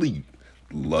really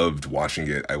loved watching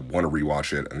it. I want to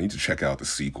rewatch it. I need to check out the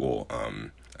sequel.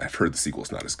 I've heard the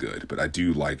sequel's not as good, but I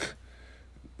do like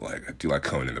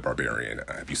Conan the Barbarian.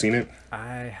 Have you seen it?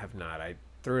 I have not. I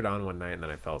threw it on one night and then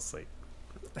I fell asleep.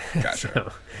 Gotcha.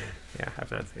 So, yeah,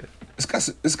 I've not seen it.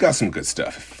 It's got some good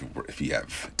stuff if you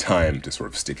have time to sort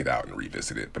of stick it out and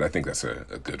revisit it. But I think that's a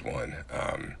good one.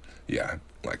 Yeah,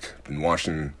 like been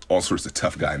watching all sorts of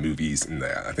tough guy movies, and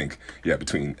I think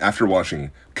after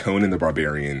watching Conan the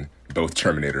Barbarian, both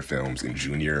Terminator films, and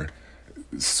Junior,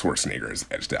 Schwarzenegger is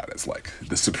edged out as like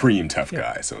the supreme tough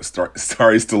guy. So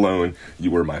sorry, Stallone,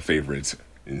 you were my favorite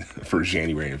for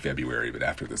January and February, but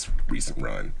after this recent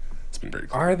run, it's been very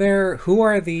cool. Who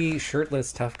are the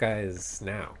shirtless tough guys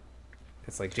now?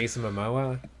 It's like Jason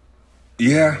Momoa,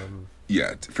 Yeah,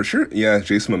 for sure. Yeah,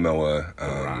 Jason Momoa. The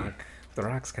Rock. The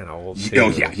Rock's kind of old too. Oh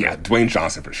yeah, Dwayne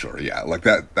Johnson for sure. Yeah, like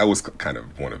that was kind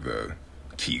of one of the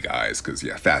key guys because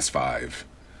Fast Five,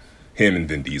 him and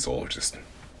Vin Diesel just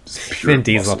pure Vin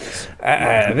Diesel. muscles.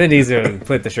 Vin Diesel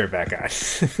put the shirt back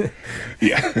on.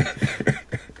 Yeah.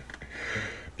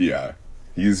 Yeah.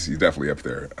 He's definitely up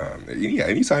there. Yeah,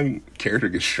 anytime character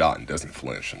gets shot and doesn't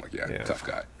flinch, I'm like, tough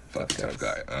guy. Tough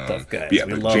guy. Tough guys. Yeah,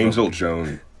 We but love James him. Earl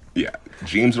Jones. Yeah,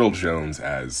 James Earl Jones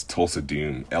as Tulsa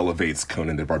Doom elevates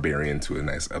Conan the Barbarian to a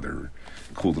nice other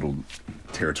cool little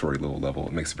territory level.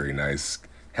 It makes it very nice.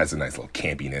 Has a nice little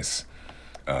campiness.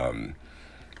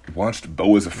 Watched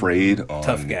Beau is Afraid on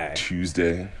Tough guy.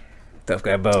 Tuesday. Tough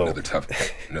guy Bo.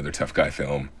 Another tough guy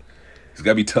film. He's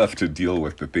got to be tough to deal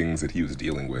with the things that he was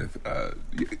dealing with.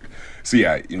 So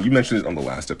yeah, and you mentioned it on the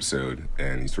last episode,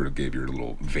 and you sort of gave your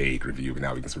little vague review, but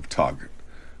now we can sort of talk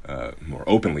more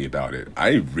openly about it.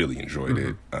 I really enjoyed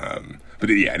it, but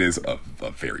it is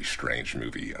a very strange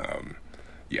movie.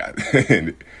 Yeah,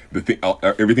 and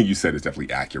everything you said is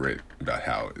definitely accurate about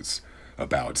how it's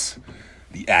about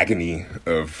the agony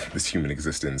of this human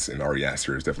existence, and Ari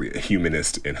Aster is definitely a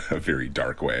humanist in a very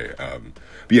dark way.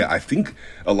 But yeah, I think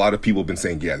a lot of people have been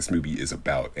saying, this movie is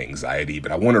about anxiety,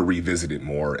 but I want to revisit it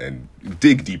more and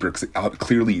dig deeper, because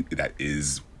clearly that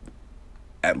is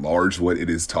at large what it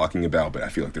is talking about, but I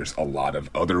feel like there's a lot of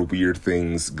other weird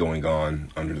things going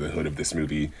on under the hood of this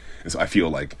movie. And so I feel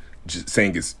like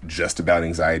saying it's just about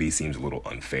anxiety seems a little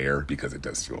unfair, because it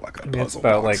does feel like a puzzle. It's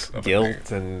about box like of a guilt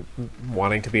thing. and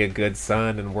wanting to be a good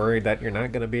son and worried that you're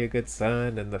not going to be a good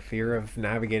son, and the fear of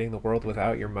navigating the world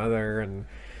without your mother, and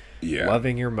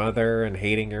loving your mother and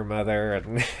hating your mother,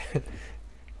 and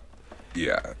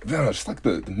just like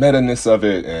the meta-ness of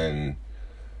it, and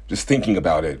just thinking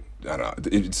about it. I don't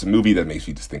know. It's a movie that makes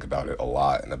me just think about it a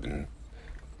lot, and I've been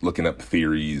looking up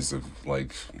theories of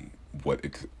like what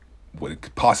it could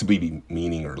possibly be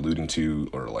meaning or alluding to,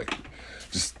 or like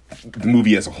just the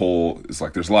movie as a whole is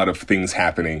like there's a lot of things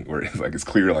happening where it's like it's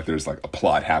clear like there's like a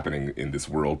plot happening in this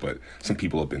world, but some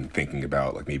people have been thinking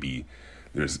about like maybe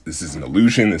this is an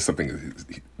illusion. There's something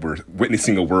we're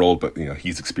witnessing a world, but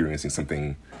he's experiencing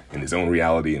something in his own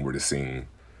reality, and we're just seeing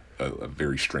a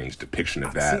very strange depiction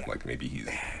of that. Like maybe he's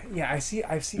I've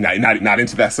seen not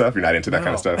into that stuff. You're not into that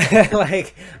kind of stuff.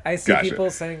 Like I see Gotcha.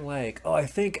 people saying like, oh, I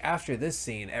think after this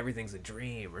scene everything's a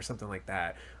dream or something like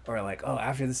that, or like, oh,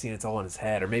 after this scene it's all in his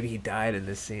head, or maybe he died in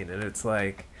this scene, and it's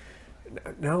like,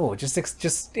 no,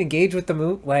 just engage with the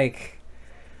movie. Like,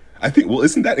 I think, well,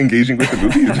 isn't that engaging with the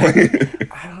movie?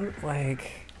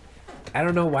 I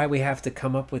don't know why we have to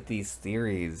come up with these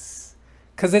theories,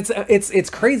 because it's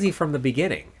crazy from the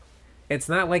beginning. It's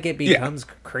not like it becomes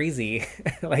crazy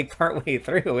like partway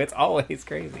through. It's always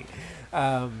crazy.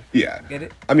 Yeah.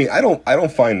 I mean, I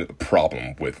don't find a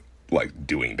problem with like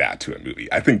doing that to a movie.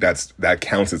 I think that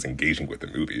counts as engaging with the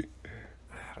movie.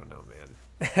 I don't know,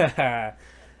 man.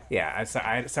 Yeah,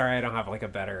 I'm sorry I don't have like a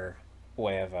better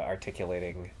way of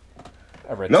articulating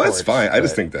a retort. No, it's fine. But... I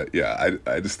just think that,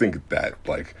 I just think that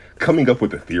like coming up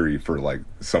with a theory for like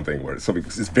something where something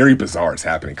is very bizarre is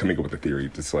happening, coming up with a theory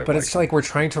just like. But it's like we're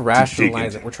trying to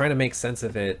rationalize it. We're trying to make sense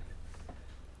of it.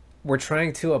 We're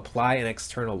trying to apply an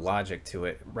external logic to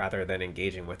it rather than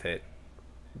engaging with it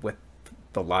with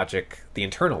the logic, the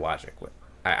internal logic.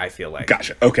 I feel like.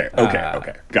 Gotcha. Okay.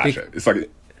 Gotcha. It's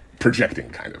like projecting,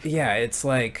 kind of. Yeah, it's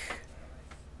like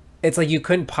you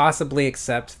couldn't possibly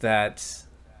accept that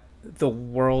the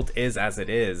world is as it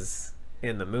is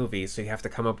in the movie, so you have to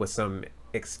come up with some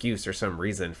excuse or some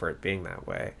reason for it being that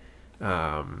way.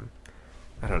 I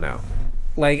don't know,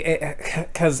 like,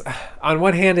 because on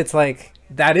one hand it's like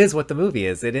that is what the movie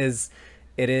is. It is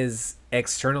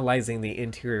externalizing the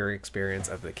interior experience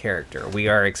of the character. We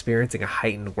are experiencing a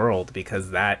heightened world because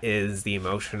that is the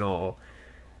emotional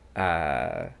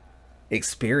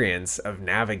experience of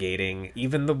navigating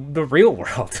even the real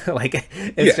world. Like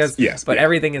it's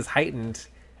everything is heightened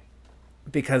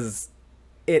because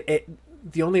it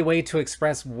the only way to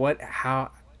express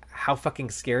how fucking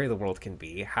scary the world can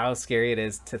be, how scary it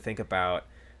is to think about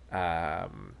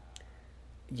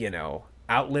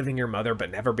outliving your mother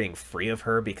but never being free of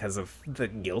her because of the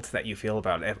guilt that you feel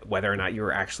about whether or not you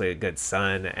were actually a good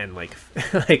son, and like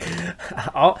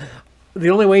the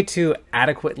only way to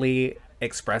adequately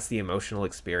express the emotional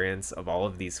experience of all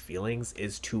of these feelings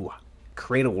is to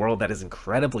create a world that is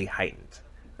incredibly heightened,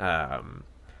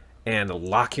 and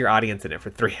lock your audience in it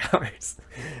for 3 hours.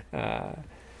 I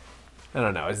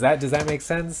don't know. Does that make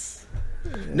sense?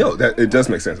 No, that it does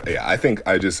make sense. Yeah, I think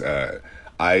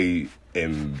I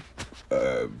am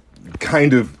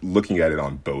kind of looking at it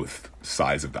on both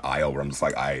sides of the aisle, where I'm just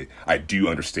like, I do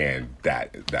understand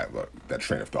that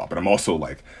train of thought, but I'm also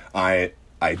like,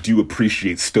 I do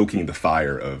appreciate stoking the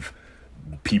fire of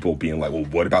people being like, well,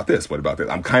 what about this? What about this?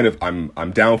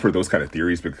 I'm down for those kind of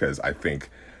theories, because I think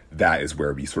that is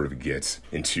where we sort of get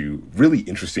into really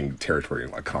interesting territory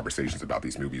and like conversations about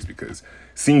these movies, because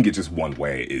seeing it just one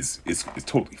way is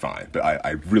totally fine. But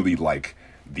I really like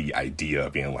the idea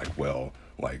of being like, well,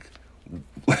 like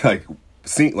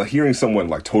hearing someone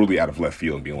like totally out of left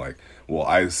field and being like, well,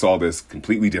 I saw this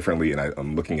completely differently, and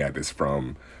I'm looking at this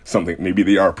from something, maybe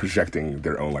they are projecting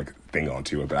their own like thing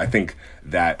onto it, but I think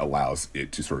that allows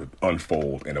it to sort of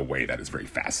unfold in a way that is very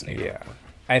fascinating. Yeah.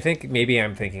 I think maybe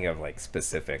I'm thinking of like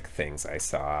specific things I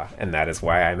saw, and that is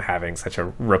why I'm having such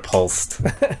a repulsed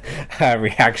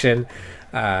reaction.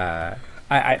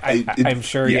 I'm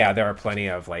sure, there are plenty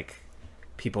of like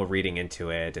people reading into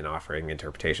it and offering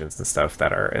interpretations and stuff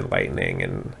that are enlightening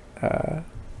and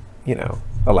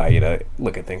allow you to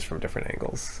look at things from different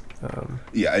angles.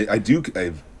 I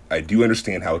do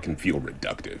understand how it can feel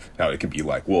reductive, how it can be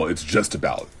like, well, it's just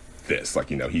about this, like,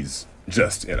 he's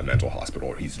just in a mental hospital,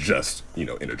 or he's just, in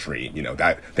a dream,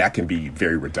 that can be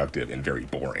very reductive and very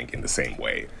boring in the same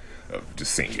way of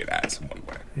just seeing it as one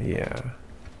way. Yeah.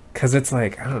 Because it's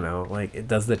like, I don't know, like,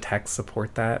 does the text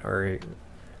support that, or...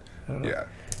 I don't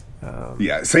know.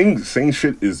 Yeah. Saying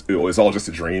shit is all just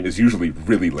a dream is usually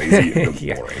really lazy and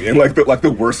really boring, and like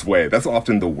the worst way. That's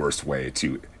often the worst way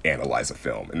to analyze a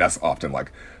film, and that's often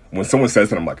like when someone says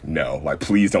that, I'm like, no, like,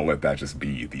 please don't let that just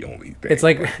be the only thing. It's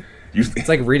like it's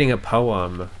like reading a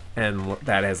poem and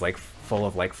that is like full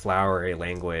of like flowery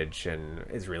language and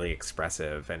is really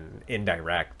expressive and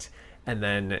indirect, and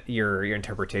then your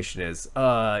interpretation is,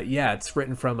 it's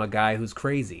written from a guy who's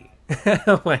crazy.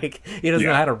 Like, he doesn't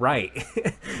know how to write.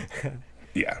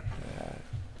 Yeah.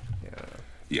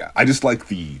 I just like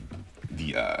the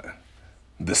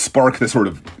spark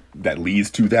that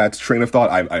leads to that train of thought.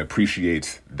 I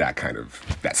appreciate that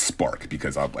spark,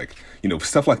 because I'm like,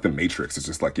 stuff like The Matrix is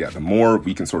just like, the more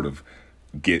we can sort of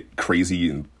get crazy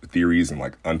in theories and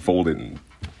like unfold it and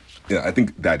yeah, I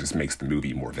think that just makes the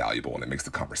movie more valuable and it makes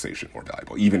the conversation more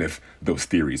valuable, even if those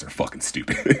theories are fucking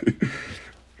stupid.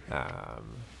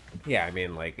 Yeah, I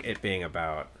mean, like, it being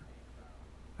about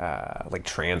like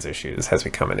trans issues has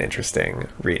become an interesting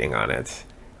reading on it.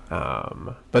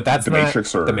 But that's The not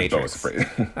Matrix or the Matrix. Those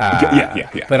afraid.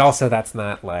 Yeah. But also, that's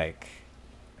not like.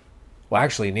 Well,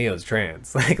 actually, Neo's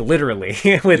trans, like literally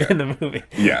within the movie.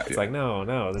 Yeah, It's yeah. like,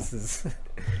 no, this is.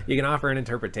 You can offer an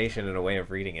interpretation and a way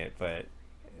of reading it, but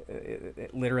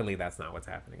literally, that's not what's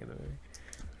happening in the movie.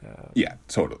 Yeah,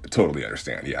 totally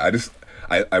understand. Yeah,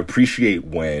 I appreciate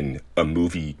when a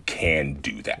movie can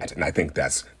do that, and I think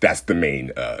that's the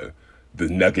main the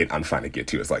nugget I'm trying to get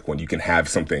to is like when you can have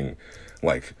something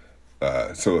like.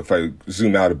 So if I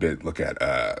zoom out a bit, look at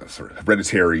sort of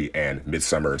Hereditary and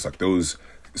Midsummer, it's like those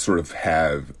sort of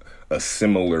have a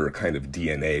similar kind of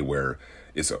DNA where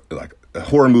it's like a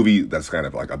horror movie that's kind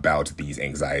of like about these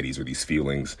anxieties or these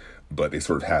feelings, but they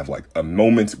sort of have like a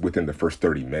moment within the first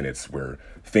 30 minutes where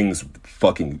things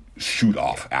fucking shoot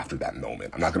off after that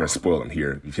moment. I'm not going to spoil them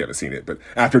here if you haven't seen it, but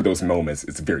after those moments,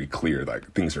 it's very clear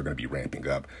like things are going to be ramping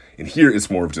up. And here it's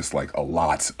more of just like a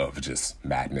lot of just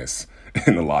madness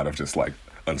and a lot of just like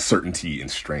uncertainty and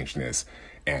strangeness.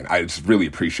 And I just really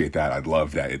appreciate that. I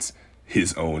love that it's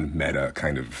his own meta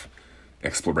kind of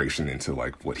exploration into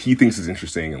like what he thinks is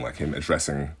interesting and like him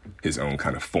addressing his own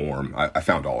kind of form. I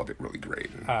found all of it really great.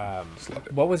 And just loved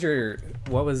it. What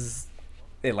was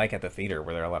it like at the theater?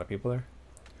 Were there a lot of people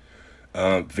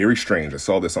there? Very strange. I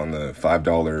saw this on the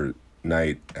 $5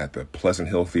 night at the Pleasant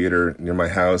Hill Theater near my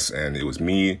house, and it was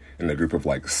me and a group of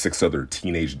like 6 other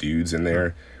teenage dudes in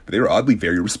there. But they were oddly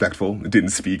very respectful. They didn't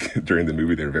speak during the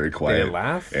movie. They were very quiet. They didn't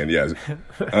laugh? And yeah,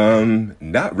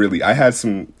 not really.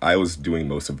 I was doing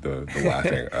most of the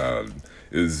laughing.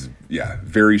 It was,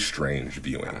 very strange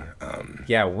viewing.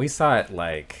 Yeah, we saw it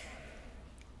like.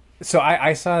 So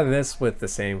I saw this with the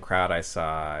same crowd I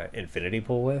saw Infinity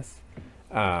Pool with,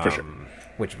 For sure.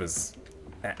 which was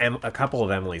a couple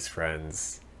of Emily's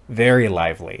friends, very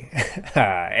lively,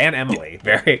 and Emily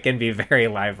can be very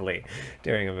lively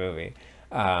during a movie.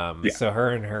 So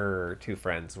her and her 2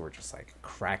 friends were just like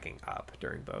cracking up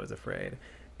during Beau is Afraid,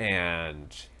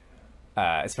 and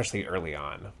especially early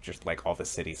on, just like all the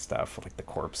city stuff, like the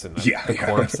corpse and the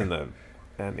corpse and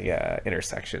the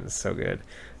intersections, so good.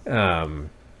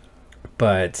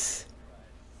 But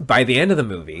by the end of the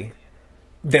movie,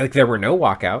 there were no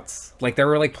walkouts. Like there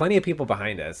were like plenty of people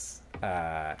behind us,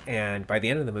 and by the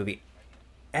end of the movie,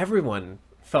 everyone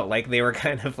felt like they were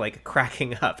kind of like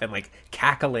cracking up and like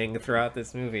cackling throughout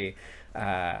this movie.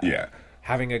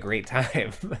 Having a great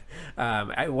time.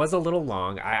 It was a little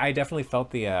long. I definitely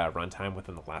felt the runtime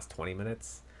within the last 20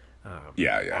 minutes.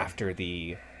 After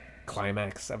the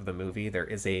climax of the movie, there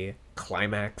is a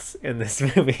climax in this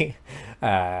movie.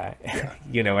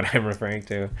 You know what I'm referring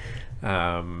to.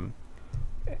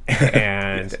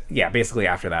 And yeah, basically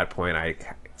after that point, I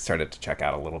started to check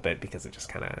out a little bit because it just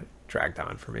kind of dragged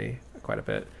on for me quite a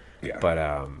bit. Yeah. But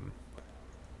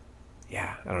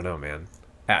yeah, I don't know, man.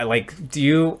 Like, do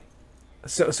you?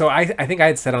 So I think I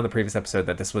had said on the previous episode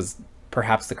that this was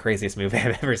perhaps the craziest movie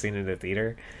I've ever seen in the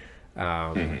theater.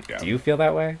 Do you feel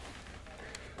that way?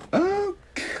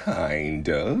 Kind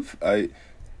of. I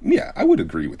would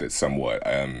agree with it somewhat.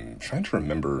 I'm trying to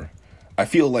remember. I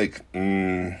feel like,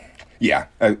 I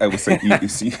would say you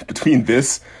see between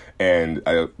this and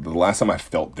the last time I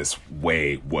felt this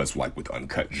way was like with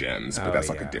Uncut Gems, but that's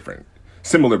like a different,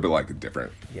 similar but like a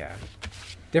different. Yeah,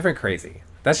 different crazy.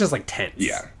 That's just like tense.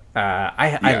 Yeah. I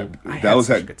had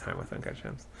such a good time with Uncut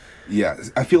Gems. Yeah,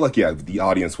 I feel like the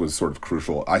audience was sort of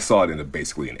crucial. I saw it in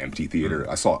basically an empty theater.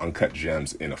 I saw Uncut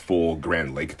Gems in a full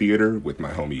Grand Lake theater with my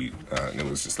homie, and it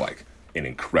was just like an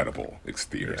incredible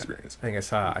theater experience. I think I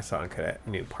saw Uncut at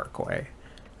New Parkway.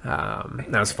 That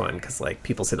was fun because like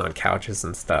people sitting on couches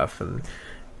and stuff, and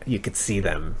you could see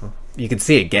them. You could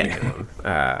see it getting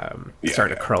them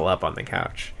starting to curl up on the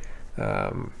couch.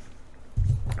 But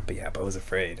yeah, Beau was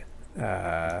Afraid.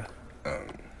 And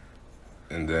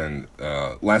then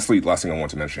last thing I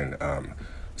want to mention,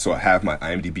 so I have my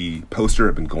IMDb poster.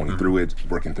 I've been going through it,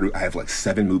 working through. I have like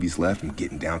 7 movies left. I'm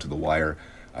getting down to the wire.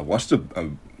 I watched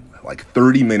like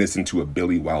 30 minutes into a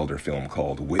Billy Wilder film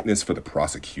called Witness for the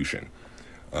Prosecution.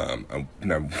 And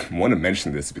I want to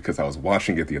mention this because I was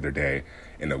watching it the other day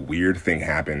and a weird thing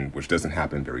happened, which doesn't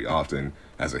happen very often.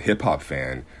 As a hip hop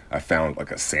fan, I found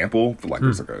like a sample for like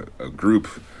there's like a group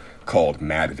called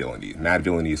Madvillainy.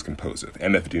 Madvillainy is composed of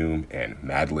MF Doom and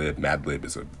Madlib. Madlib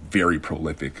is a very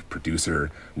prolific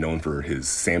producer known for his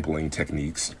sampling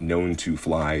techniques, known to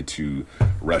fly to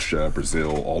Russia,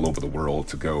 Brazil, all over the world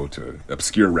to go to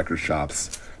obscure record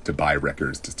shops to buy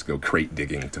records, just to go crate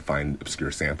digging to find obscure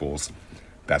samples.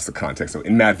 That's the context. So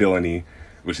in Madvillainy,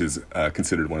 which is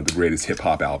considered one of the greatest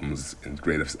hip-hop albums and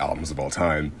greatest albums of all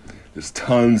time, there's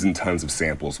tons and tons of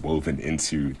samples woven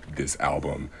into this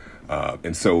album.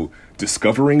 And so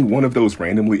discovering one of those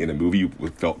randomly in a movie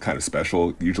felt kind of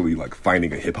special. Usually like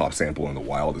finding a hip hop sample in the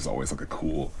wild is always like a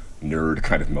cool nerd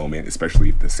kind of moment, especially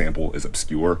if the sample is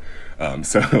obscure.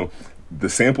 So the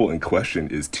sample in question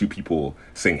is two people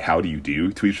saying, "How do you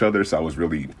do?" to each other. So I was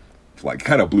really like,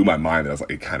 kind of blew my mind that I was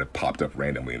like, it kind of popped up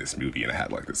randomly in this movie. And I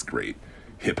had like this great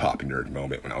hip hop nerd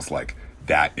moment when I was like,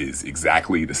 that is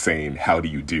exactly the same "How do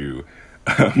you do"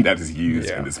 that is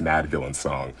used in this Madvillain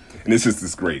song. And it's just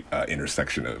this great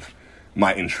intersection of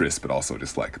my interests, but also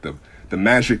just like the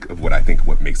magic of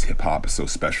what makes hip hop so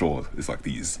special is like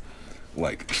these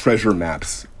like treasure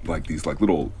maps, like these like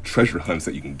little treasure hunts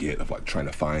that you can get of like trying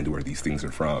to find where these things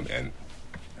are from, and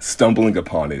stumbling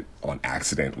upon it on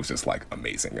accident was just like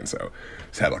amazing. And so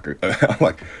just had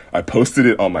like I posted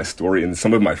it on my story, and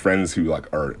some of my friends who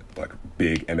like are like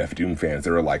big MF Doom fans,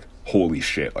 they were like, "Holy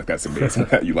shit, like that's amazing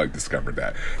that you like discovered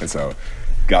that." And so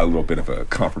got a little bit of a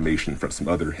confirmation from some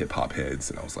other hip hop heads,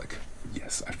 and I was like,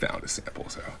 yes, I found a sample.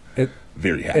 So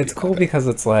very happy. It's cool that. because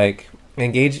it's like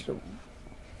engage.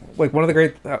 Like one of the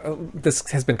great, this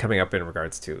has been coming up in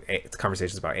regards to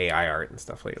conversations about AI art and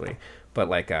stuff lately. But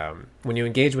like when you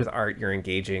engage with art, you're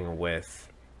engaging with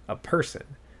a person.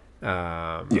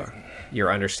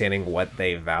 You're understanding what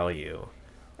they value,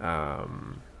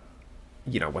 what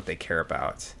they care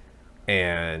about.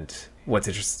 And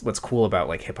what's cool about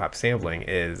like hip hop sampling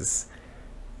is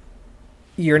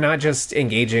you're not just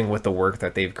engaging with the work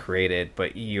that they've created,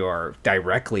 but you're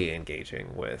directly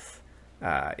engaging with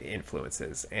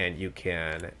influences, and you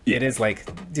can it is like,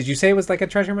 did you say it was like a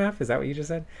treasure map? Is that what you just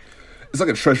said? It's like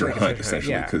a treasure hunt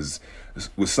essentially, because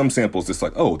with some samples it's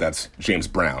like, oh, that's James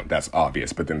Brown, that's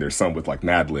obvious, but then there's some with like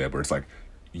Madlib where it's like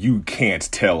you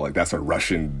can't tell, like that's a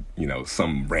Russian,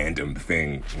 some random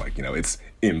thing, like it's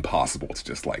impossible to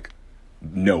just like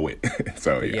know it.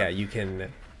 So you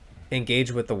can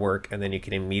engage with the work, and then you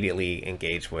can immediately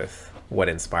engage with what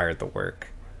inspired the work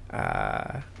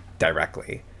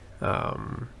directly.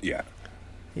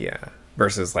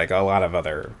 Versus like a lot of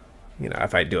other,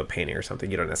 if I do a painting or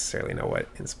something, you don't necessarily know what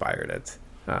inspired it.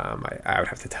 I would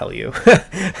have to tell you. But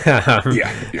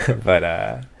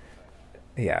I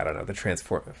don't know, the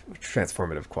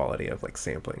transformative quality of like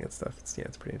sampling and stuff.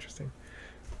 It's pretty interesting.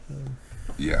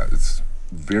 It's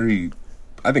very,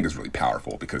 I think it's really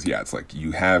powerful because it's like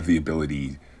you have the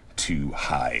ability to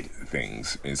hide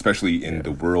things, especially in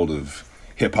the world of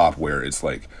hip hop where it's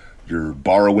like you're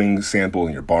borrowing sample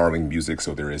and you're borrowing music,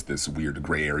 so there is this weird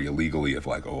gray area legally of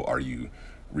like, oh, are you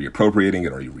reappropriating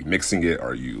it? Are you remixing it?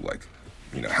 Are you like,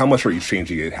 how much are you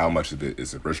changing it? How much of it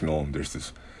is original?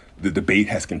 The debate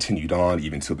has continued on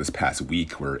even till this past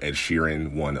week, where Ed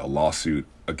Sheeran won a lawsuit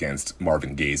against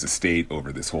Marvin Gaye's estate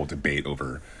over this whole debate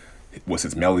over, was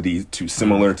his melody too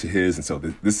similar to his? And so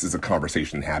this is a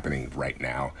conversation happening right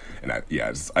now. And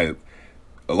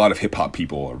a lot of hip hop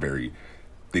people are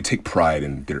they take pride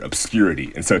in their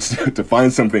obscurity. And so to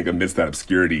find something amidst that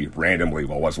obscurity randomly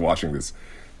while I was watching this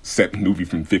set movie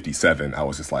from 57, I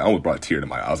was just like, I almost brought a tear to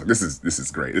my eye. I was like, this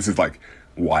is great. This is like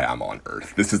why I'm on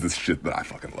Earth. This is the shit that I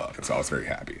fucking love. And so I was very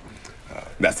happy.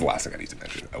 That's the last thing I need to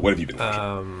mention. What have you been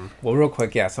watching? Well, real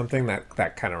quick, something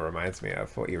that kind of reminds me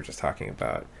of what you were just talking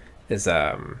about is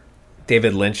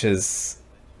David Lynch's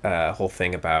whole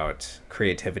thing about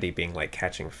creativity being like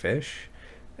catching fish,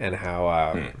 and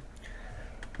how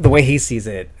the way he sees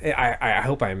it, I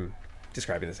hope I'm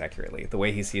describing this accurately. The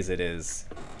way he sees it is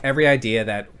every idea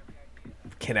that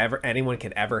anyone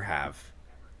can ever have,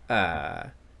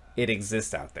 it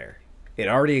exists out there. It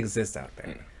already exists out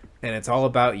there. And it's all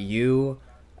about you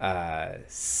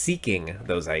seeking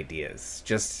those ideas,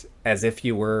 just as if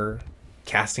you were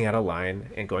casting out a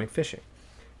line and going fishing.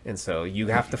 And so you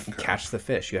have to catch the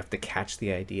fish. You have to catch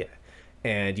the idea.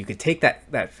 And you could take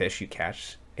that fish you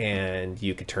catch, and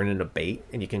you could turn it into bait,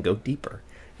 and you can go deeper.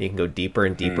 You can go deeper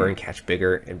and deeper and catch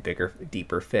bigger and bigger,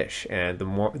 deeper fish. And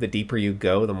the deeper you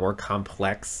go, the more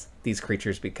complex these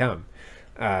creatures become.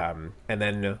 And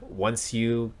then once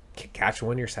you catch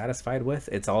one you're satisfied with,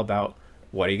 it's all about,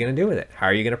 what are you going to do with it? How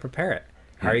are you going to prepare it?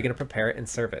 How are you going to prepare it and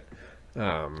serve it?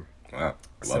 Wow,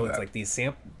 so it's that. like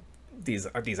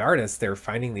these artists, they're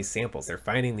finding these samples, they're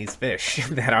finding these fish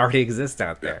that already exist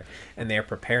out there, and they are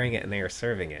preparing it and they are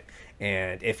serving it.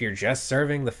 And if you're just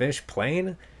serving the fish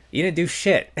plain, you didn't do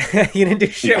shit. You didn't do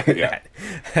shit with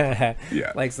that.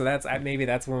 Yeah. Like, so maybe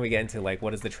that's when we get into like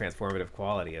what is the transformative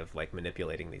quality of like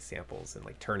manipulating these samples and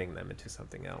like turning them into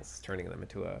something else, turning them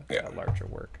into a larger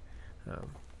work.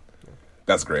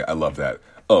 That's great. I love that.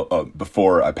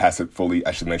 Before I pass it fully,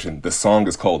 I should mention the song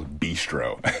is called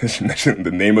Bistro. I should mention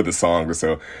the name of the song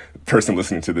so the person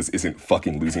listening to this isn't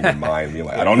fucking losing their mind, being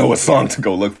like, I don't know what song to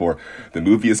go look for. The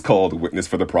movie is called Witness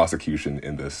for the Prosecution,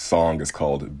 and the song is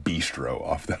called Bistro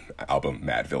off the album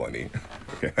Mad Villainy.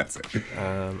 Okay, that's it.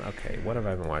 Okay, what have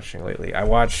I been watching lately? I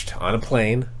watched On a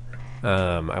Plane.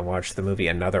 I watched the movie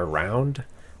Another Round,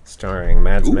 starring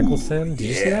Mads Mikkelsen. Did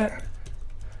you see that?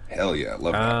 Hell yeah,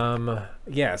 love that.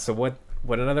 Yeah, so what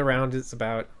Another Round is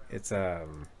about, it's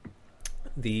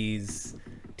these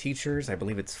teachers, I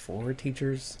believe it's 4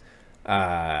 teachers.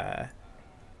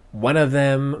 One of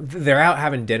them, they're out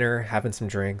having dinner, having some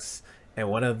drinks, and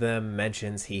one of them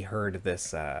mentions he heard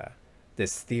this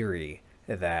theory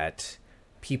that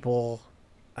people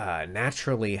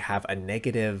naturally have a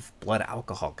negative blood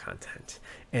alcohol content,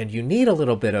 and you need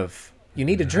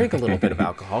to drink a little bit of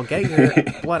alcohol, get your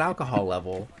blood alcohol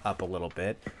level up a little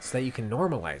bit so that you can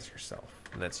normalize yourself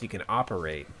and that so you can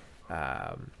operate,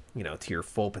 to your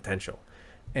full potential.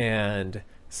 And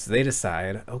so they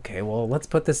decide, okay, well, let's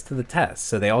put this to the test.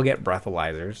 So they all get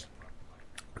breathalyzers.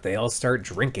 They all start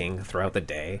drinking throughout the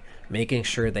day, making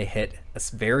sure they hit a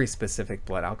very specific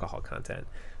blood alcohol content.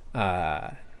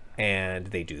 And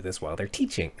they do this while they're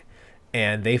teaching.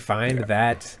 And they find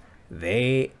that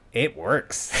it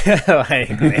works. Like,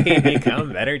 they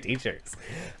become better teachers.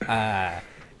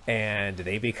 And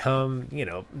they become,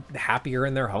 happier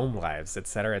in their home lives, et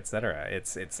cetera, et cetera.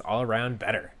 It's all around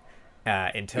better.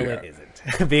 Until it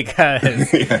isn't.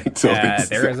 Because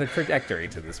there is a trajectory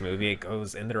to this movie. It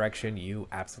goes in the direction you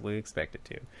absolutely expect it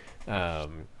to.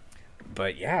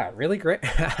 But yeah, really great.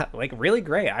 Like, really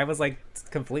great. I was like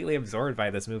completely absorbed by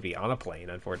this movie on a plane,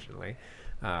 unfortunately.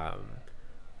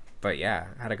 But yeah,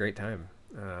 had a great time.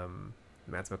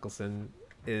 Mads Mikkelsen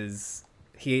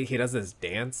he does this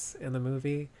dance in the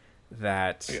movie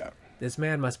that this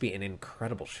man must be in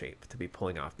incredible shape to be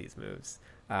pulling off these moves.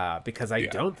 Because I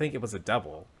don't think it was a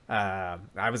double.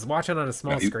 I was watching on a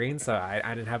small screen, so I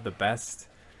didn't have the best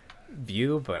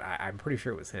view, but I'm pretty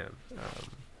sure it was him.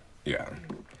 Yeah,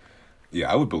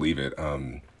 I would believe it.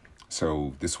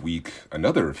 So this week,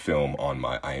 another film on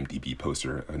my IMDb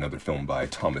poster, another film by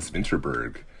Thomas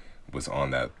Vinterberg was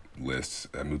on that list,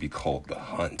 a movie called The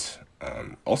Hunt,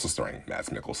 also starring Mads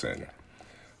Mikkelsen,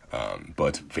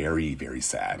 but very, very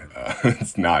sad.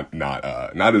 It's not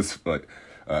as like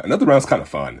Another Round's kind of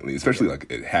fun, especially like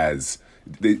it has.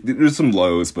 There's some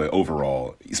lows, but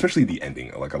overall, especially the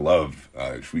ending, like I love.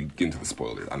 If we get into the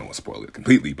spoilers, I don't want to spoil it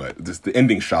completely, but just the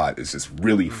ending shot is just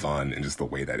really fun, and just the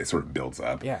way that it sort of builds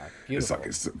up. Yeah, beautiful.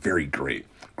 It's a very great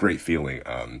feeling.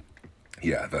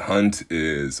 The Hunt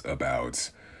is about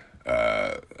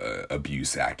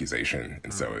abuse accusation,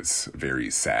 and so it's very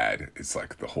sad. It's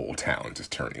like the whole town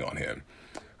just turning on him.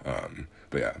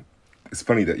 But yeah, it's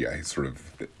funny that he's sort of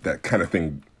that kind of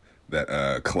thing.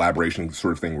 That collaboration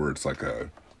sort of thing where it's like a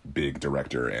big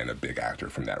director and a big actor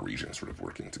from that region sort of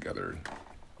working together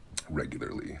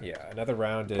regularly. Yeah, Another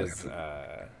Round is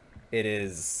it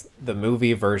is the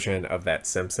movie version of that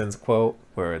Simpsons quote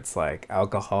where it's like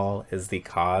alcohol is the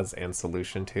cause and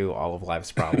solution to all of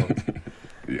life's problems.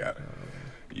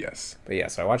 Yes. But yeah,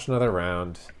 so I watched Another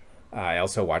Round. I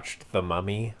also watched The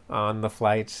Mummy on the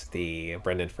flight, the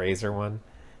Brendan Fraser one.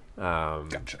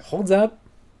 Gotcha. Holds up.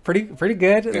 Pretty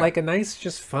good. Yeah. Like a nice,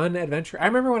 just fun adventure. I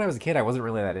remember when I was a kid, I wasn't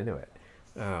really that into it.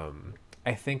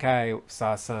 I think I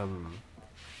saw some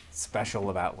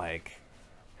special about like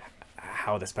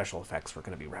how the special effects were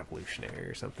going to be revolutionary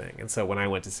or something. And so when I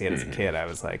went to see it as a kid, I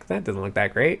was like, that doesn't look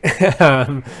that great.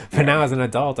 But now as an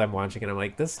adult, I'm watching it. I'm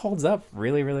like, this holds up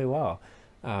really, really well.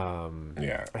 I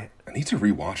need to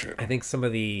rewatch it. I think some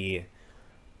of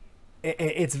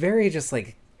it's very just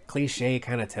like cliche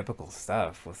kind of typical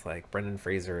stuff with like Brendan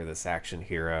Fraser, this action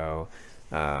hero.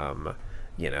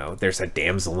 There's a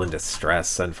damsel in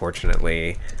distress,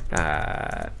 unfortunately.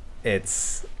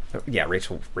 It's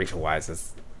Rachel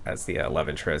Weisz as the love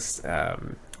interest.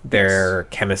 Their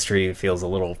chemistry feels a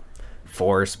little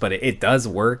forced, but it does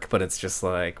work, but it's just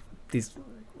like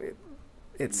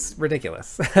it's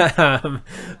ridiculous.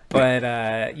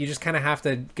 But you just kind of have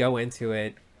to go into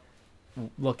it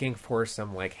looking for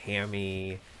some like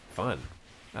hammy fun,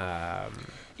 and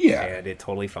it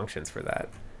totally functions for that.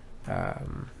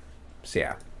 So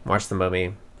yeah, watch The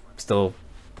Mummy. Still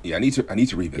Yeah, I need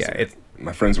to revisit Yeah, it.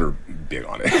 My friends were big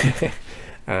on it.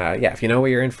 Yeah, if you know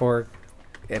what you're in for,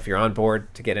 if you're on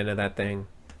board to get into that thing,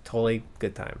 totally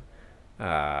good time.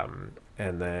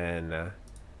 And then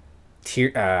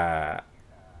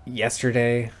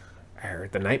yesterday or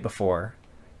the night before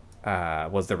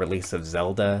was the release of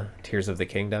Zelda Tears of the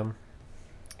Kingdom.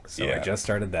 So I Yeah. just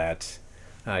started that.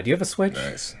 Do you have a Switch?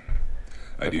 Nice.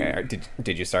 I Okay. do.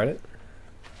 Did you start it?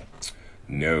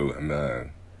 No,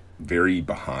 I'm very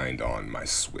behind on my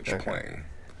Switch playing.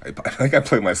 I think I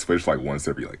play my Switch like once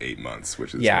every like 8 months,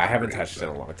 which is Yeah, I not haven't great, touched it in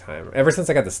but- a long time. Ever since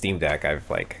I got the Steam Deck, I've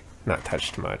like not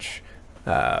touched much.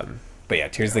 But yeah,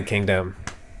 Tears of the Kingdom,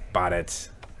 bought it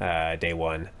day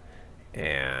one,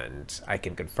 and I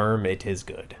can confirm it is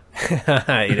good.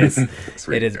 It is.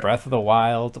 Sweet, It is yeah. Breath of the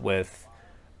Wild with.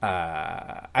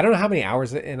 I don't know how many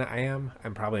hours in I am.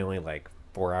 I'm probably only like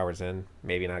 4 hours in,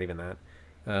 maybe not even that.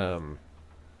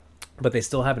 But they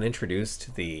still haven't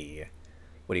introduced the,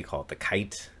 what do you call it, the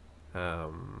kite,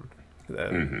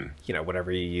 you know,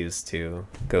 whatever you use to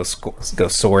go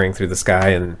soaring through the sky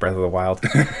in Breath of the Wild.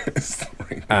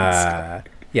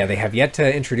 Yeah, they have yet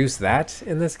to introduce that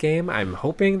in this game. I'm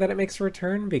hoping that it makes a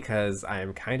return because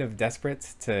I'm kind of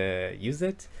desperate to use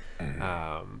it.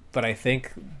 But I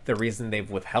think the reason they've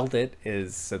withheld it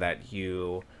is so that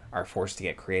you are forced to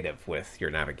get creative with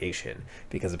your navigation.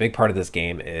 Because a big part of this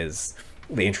game is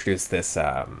they introduced this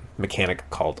mechanic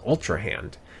called Ultra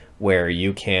Hand, where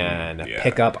you can Yeah.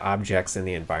 pick up objects in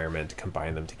the environment,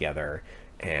 combine them together,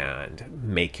 and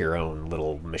make your own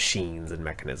little machines and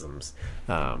mechanisms.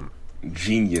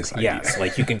 Genius idea. Yes,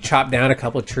 like you can chop down a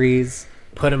couple of trees,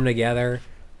 put them together,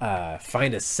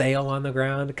 find a sail on the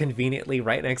ground conveniently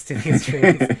right next to these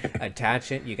trees,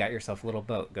 attach it, you got yourself a little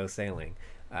boat, go sailing.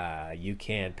 You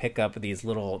can pick up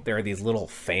there are these little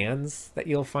fans that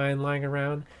you'll find lying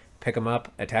around, pick them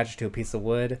up, attach it to a piece of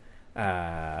wood,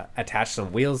 attach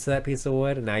some wheels to that piece of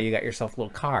wood, and now you got yourself a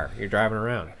little car. You're driving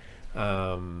around.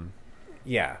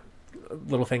 Yeah,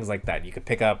 little things like that. You could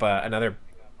pick up another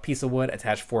piece of wood,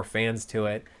 attach 4 fans to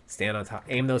it, stand on top,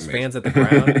 aim those fans at the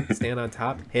ground, stand on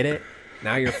top, hit it.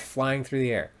 Now you're flying through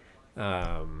the air.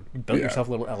 Built Yeah. yourself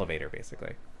a little elevator,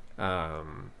 basically.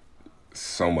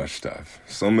 So much stuff.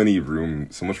 So much room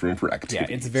for Yeah,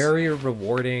 activity. it's very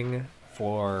rewarding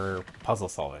for puzzle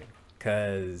solving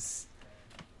because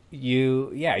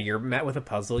you're met with a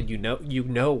puzzle. You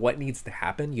know what needs to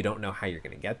happen. You don't know how you're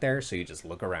going to get there, so you just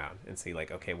look around and see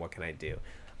like, okay, what can I do?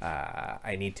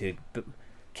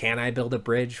 Can I build a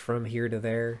bridge from here to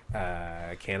there?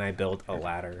 Can I build a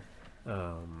ladder?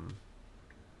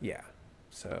 Yeah.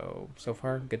 So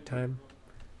far, good time.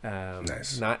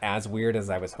 Nice. Not as weird as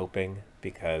I was hoping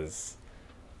because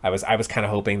I was kind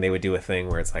of hoping they would do a thing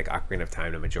where it's like Ocarina of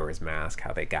Time to Majora's Mask,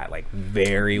 how they got like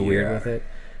very weird Yeah. with it.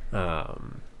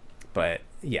 But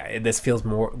yeah, this feels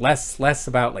less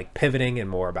about like pivoting and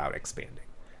more about expanding,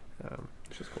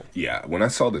 which is cool. Yeah, when I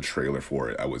saw the trailer for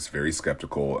it, I was very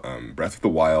skeptical. Breath of the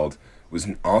Wild was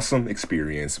an awesome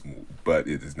experience, but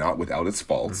it is not without its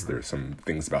faults. There's some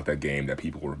things about that game that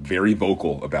people were very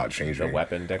vocal about changing. The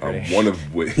weapon degradation. One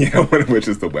of which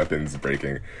is the weapons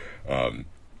breaking.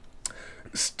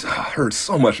 Heard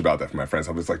so much about that from my friends.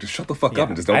 I was like, just shut the fuck Yeah, up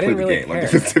and just don't I play didn't the really game. Like,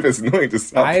 care. if it's annoying, just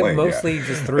stop I playing. mostly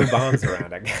just threw bombs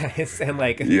around at guys and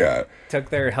like Yeah. took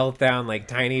their health down like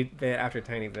tiny bit after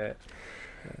tiny bit.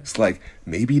 It's like,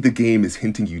 maybe the game is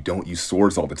hinting you don't use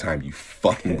swords all the time, you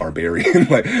fucking barbarian.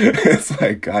 Like, it's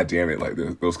like, god damn it. Like,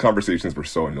 those conversations were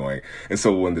so annoying. And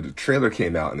so when the trailer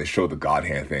came out and they showed the God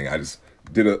Hand thing, I just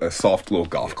did a soft little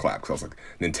golf clap. Because I was like,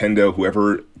 Nintendo,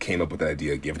 whoever came up with that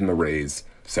idea, give them a raise,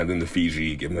 send them to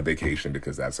Fiji, give them a vacation,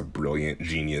 because that's a brilliant,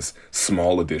 genius,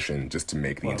 small addition just to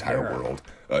make the entire yeah. world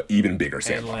even bigger And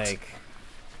sandbox. like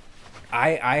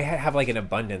I have like an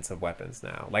abundance of weapons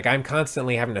now. Like I'm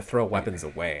constantly having to throw weapons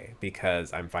away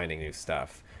because I'm finding new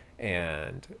stuff.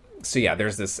 And so yeah,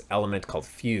 there's this element called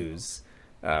fuse,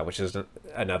 which is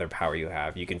another power you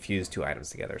have. You can fuse 2 items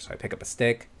together. So I pick up a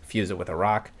stick, fuse it with a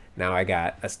rock. Now I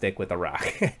got a stick with a rock.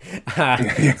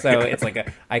 So it's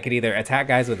like I could either attack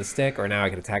guys with a stick, or now I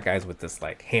can attack guys with this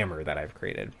like hammer that I've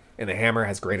created. And the hammer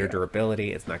has greater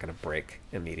durability. It's not going to break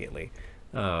immediately.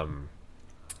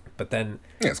 But then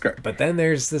Yeah, it's great. But then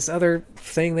there's this other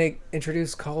thing they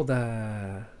introduced called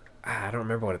I don't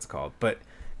remember what it's called, but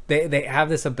they have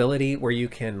this ability where you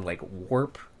can like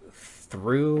warp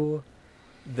through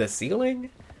the ceiling.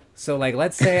 So like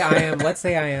let's say I am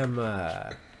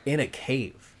in a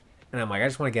cave and I'm like I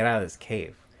just want to get out of this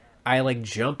cave. I like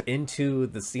jump into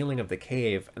the ceiling of the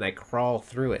cave and I crawl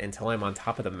through it until I'm on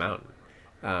top of the mountain.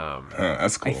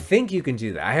 That's cool. I think you can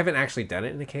do that. I haven't actually done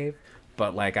it in a cave,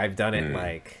 but like I've done it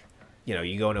like you know,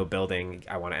 you go into a building,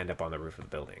 I want to end up on the roof of the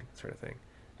building, sort of thing.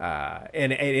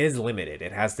 And it is limited.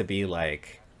 It has to be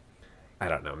like, I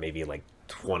don't know, maybe like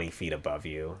 20 feet above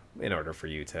you in order for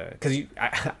you to, because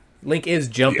Link is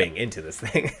jumping into this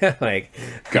thing. Like,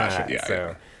 Gotcha. Yeah.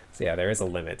 so yeah, there is a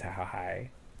limit to how high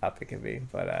up it can be,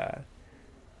 but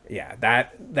yeah,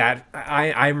 that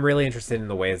I'm really interested in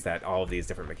the ways that all of these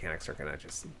different mechanics are gonna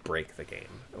just break the game.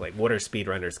 Like, what are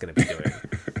speedrunners gonna be doing?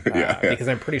 Yeah. Because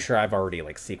I'm pretty sure I've already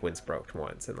like sequence broke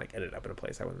once and like ended up in a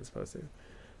place I wasn't supposed to.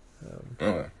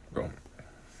 Well,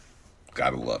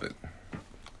 gotta love it.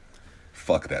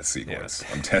 Fuck that sequence.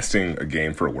 I'm testing a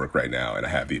game for work right now, and I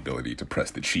have the ability to press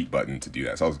the cheat button to do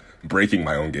that. So I was breaking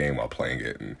my own game while playing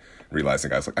it, and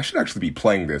realizing I was like, I should actually be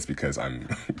playing this because I'm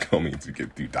going to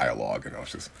get through dialogue, and I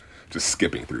was just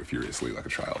skipping through furiously like a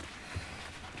child.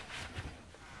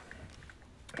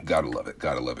 Gotta love it.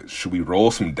 Gotta love it. Should we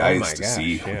roll some dice to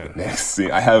see the next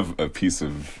scene? I have a piece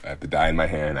of the die in my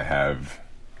hand. I have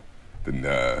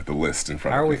the list in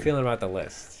front How of are me. we feeling about the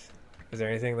list? Is there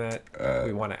anything that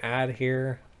we want to add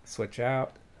here? Switch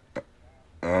out?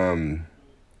 Well,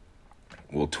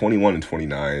 21 and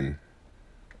 29.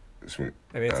 I mean,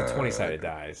 it's a 20-sided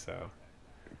die, so.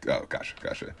 Oh,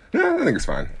 gotcha. No, I think it's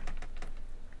fine.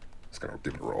 Just gonna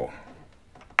give it a roll.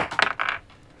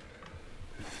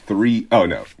 3. Oh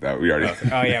no, we already.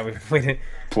 Oh yeah, we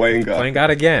Playing God. playing God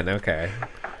again. Okay,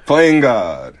 Playing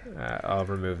God. I'll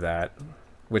remove that.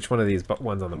 Which one of these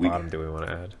ones on the bottom do we want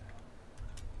to add?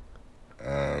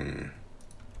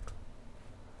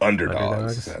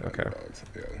 Underdogs. Okay. Underdogs,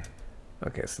 yeah.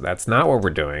 Okay, so that's not what we're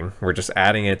doing. We're just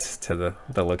adding it to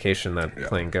the location that Yeah.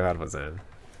 Playing God was in.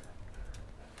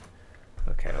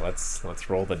 Okay, let's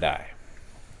roll the die.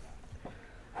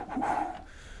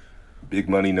 Big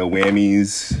money, no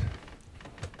whammies.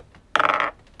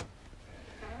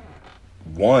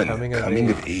 1. Coming Coming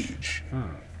of of age.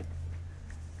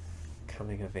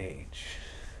 Coming of age.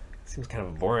 Seems kind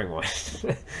of a boring one.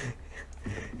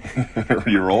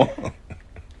 Reroll.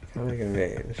 Coming of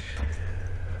age.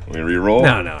 We reroll.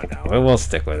 No. We'll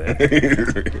stick with it.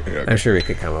 Okay. I'm sure we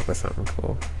could come up with something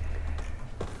cool.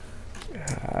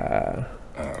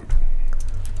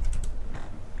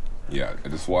 Yeah, I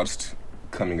just watched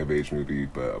coming of age movie,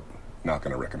 but not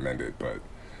gonna recommend it. But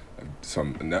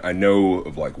I know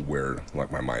of like where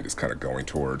like my mind is kind of going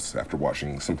towards after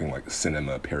watching something like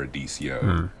Cinema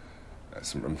Paradiso.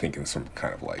 I'm thinking some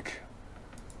kind of like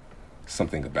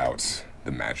something about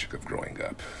the magic of growing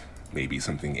up. Maybe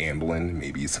something Amblin,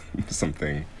 maybe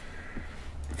something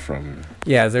from.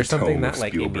 Yeah, is there the something tome that of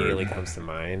like Spielberg. immediately comes to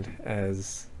mind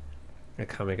as a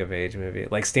coming of age movie?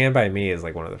 Like Stand By Me is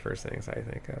like one of the first things I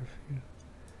think of.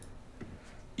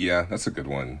 Yeah, that's a good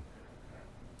one.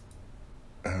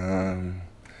 Yeah,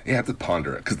 I have to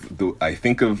ponder it because I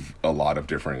think of a lot of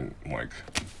different like.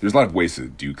 There's a lot of ways to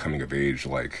do coming of age.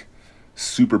 Like,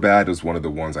 Superbad was one of the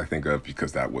ones I think of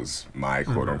because that was my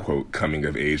quote unquote coming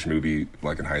of age movie,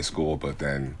 like in high school. But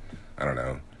then I don't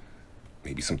know,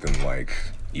 maybe something like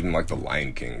even like The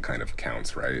Lion King kind of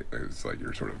counts, right? It's like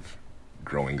you're sort of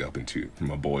growing up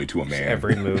from a boy to a man.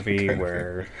 Every movie kind of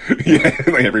where thing. Yeah,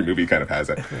 like every movie kind of has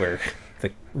that. where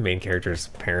the main character's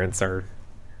parents are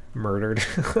murdered.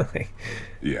 Like,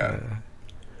 Yeah.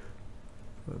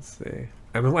 let's see.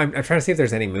 I'm trying to see if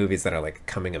there's any movies that are like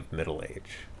coming of middle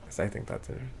age, because I think that's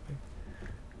interesting.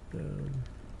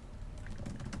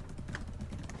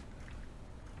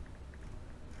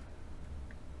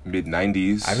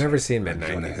 Mid-90s. I've never seen Jonah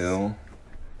Mid-90s. Hill.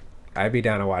 I'd be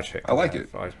down to watch it. I like it.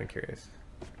 I've always been curious.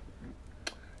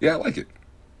 Yeah, I like it.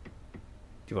 Do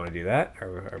you want to do that?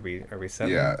 Are we set?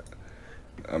 Yeah.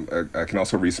 I can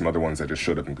also read some other ones that just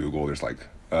showed up in Google. There's like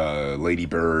Lady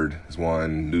Bird is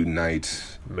one. Moon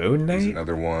Knight Moon is Knight.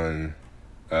 another one.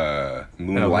 Moonlight.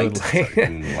 Moonlight. Sorry,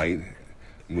 Moonlight.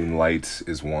 Moonlight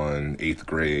is one. 8th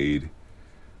Grade.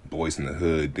 Boys in the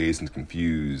Hood. Dazed and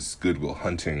Confused. Good Will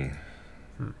Hunting.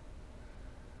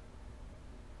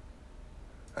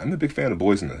 I'm a big fan of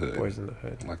Boys in the Hood. Boys in the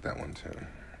Hood. I like that one too.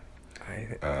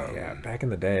 Yeah, back in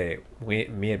the day,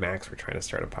 me and Max were trying to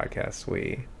start a podcast.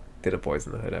 We did a Boys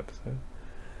in the Hood episode.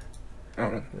 I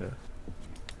don't know. Yeah.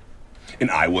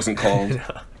 And I wasn't called.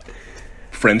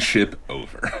 Friendship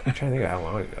over. I'm trying to think of how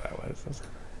long ago that was. That's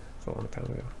a long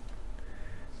time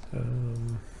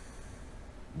ago.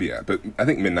 Yeah, but I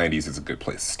think mid-90s is a good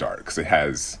place to start because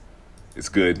it's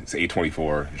good. It's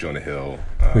A24, Jonah Hill.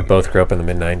 We both grew up in the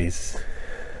mid '90s,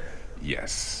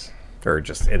 Yes. or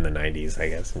just in the '90s, I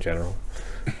guess, in general.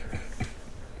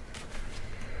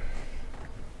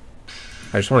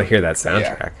 I just want to hear that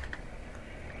soundtrack.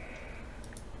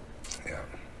 Yeah.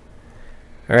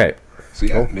 All right. So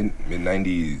yeah,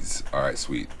 mid-90s. All right,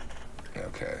 sweet.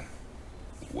 Okay.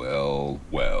 Well.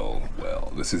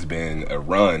 This has been a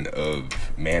run of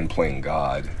Man Playing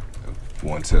God.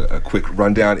 Want a quick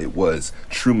rundown? It was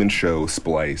Truman Show,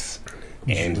 Splice,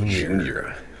 and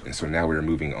Junior. And so now we're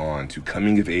moving on to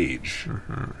Coming of Age.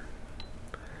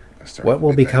 What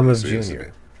will become of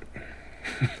Junior?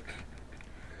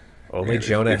 Only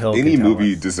Jonah Hill can tell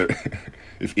us.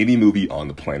 If any movie on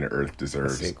the planet Earth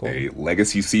deserves a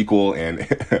legacy sequel and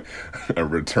a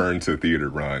return to theater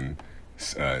run,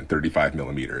 35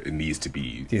 millimeter, it needs to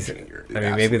be Junior. I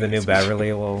mean, maybe the new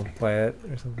Beverly will play it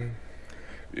or something.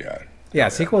 Yeah,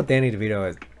 sequel with Danny DeVito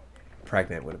as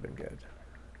pregnant would have been good.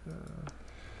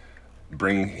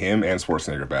 Bring him and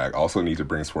Schwarzenegger back. Also need to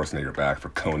bring Schwarzenegger back for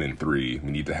Conan 3.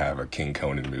 We need to have a King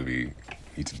Conan movie.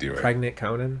 Need to do it. Pregnant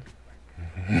Conan?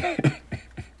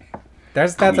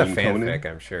 That's a fanfic,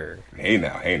 I'm sure. Hey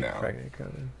now. Pregnant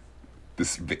Conan.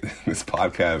 This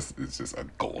podcast is just a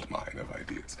gold mine of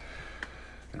ideas.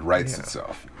 It writes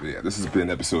itself. Yeah, this has been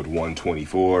episode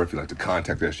 124. If you'd like to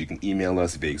contact us, you can email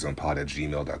us,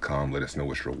 vaguezonepod@gmail.com. Let us know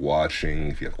what you're watching.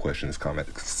 If you have questions,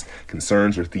 comments,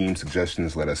 concerns, or theme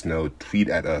suggestions, let us know. Tweet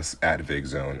at us at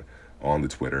VagueZone on the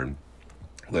Twitter.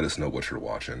 Let us know what you're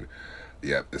watching.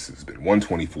 Yeah, this has been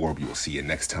 124. We will see you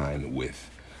next time with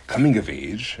Coming of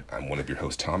Age. I'm one of your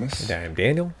hosts, Thomas. And I'm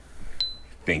Daniel.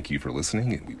 Thank you for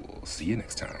listening, and we will see you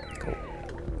next time. Cool.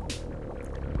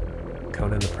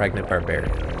 Conan the Pregnant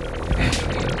Barbarian.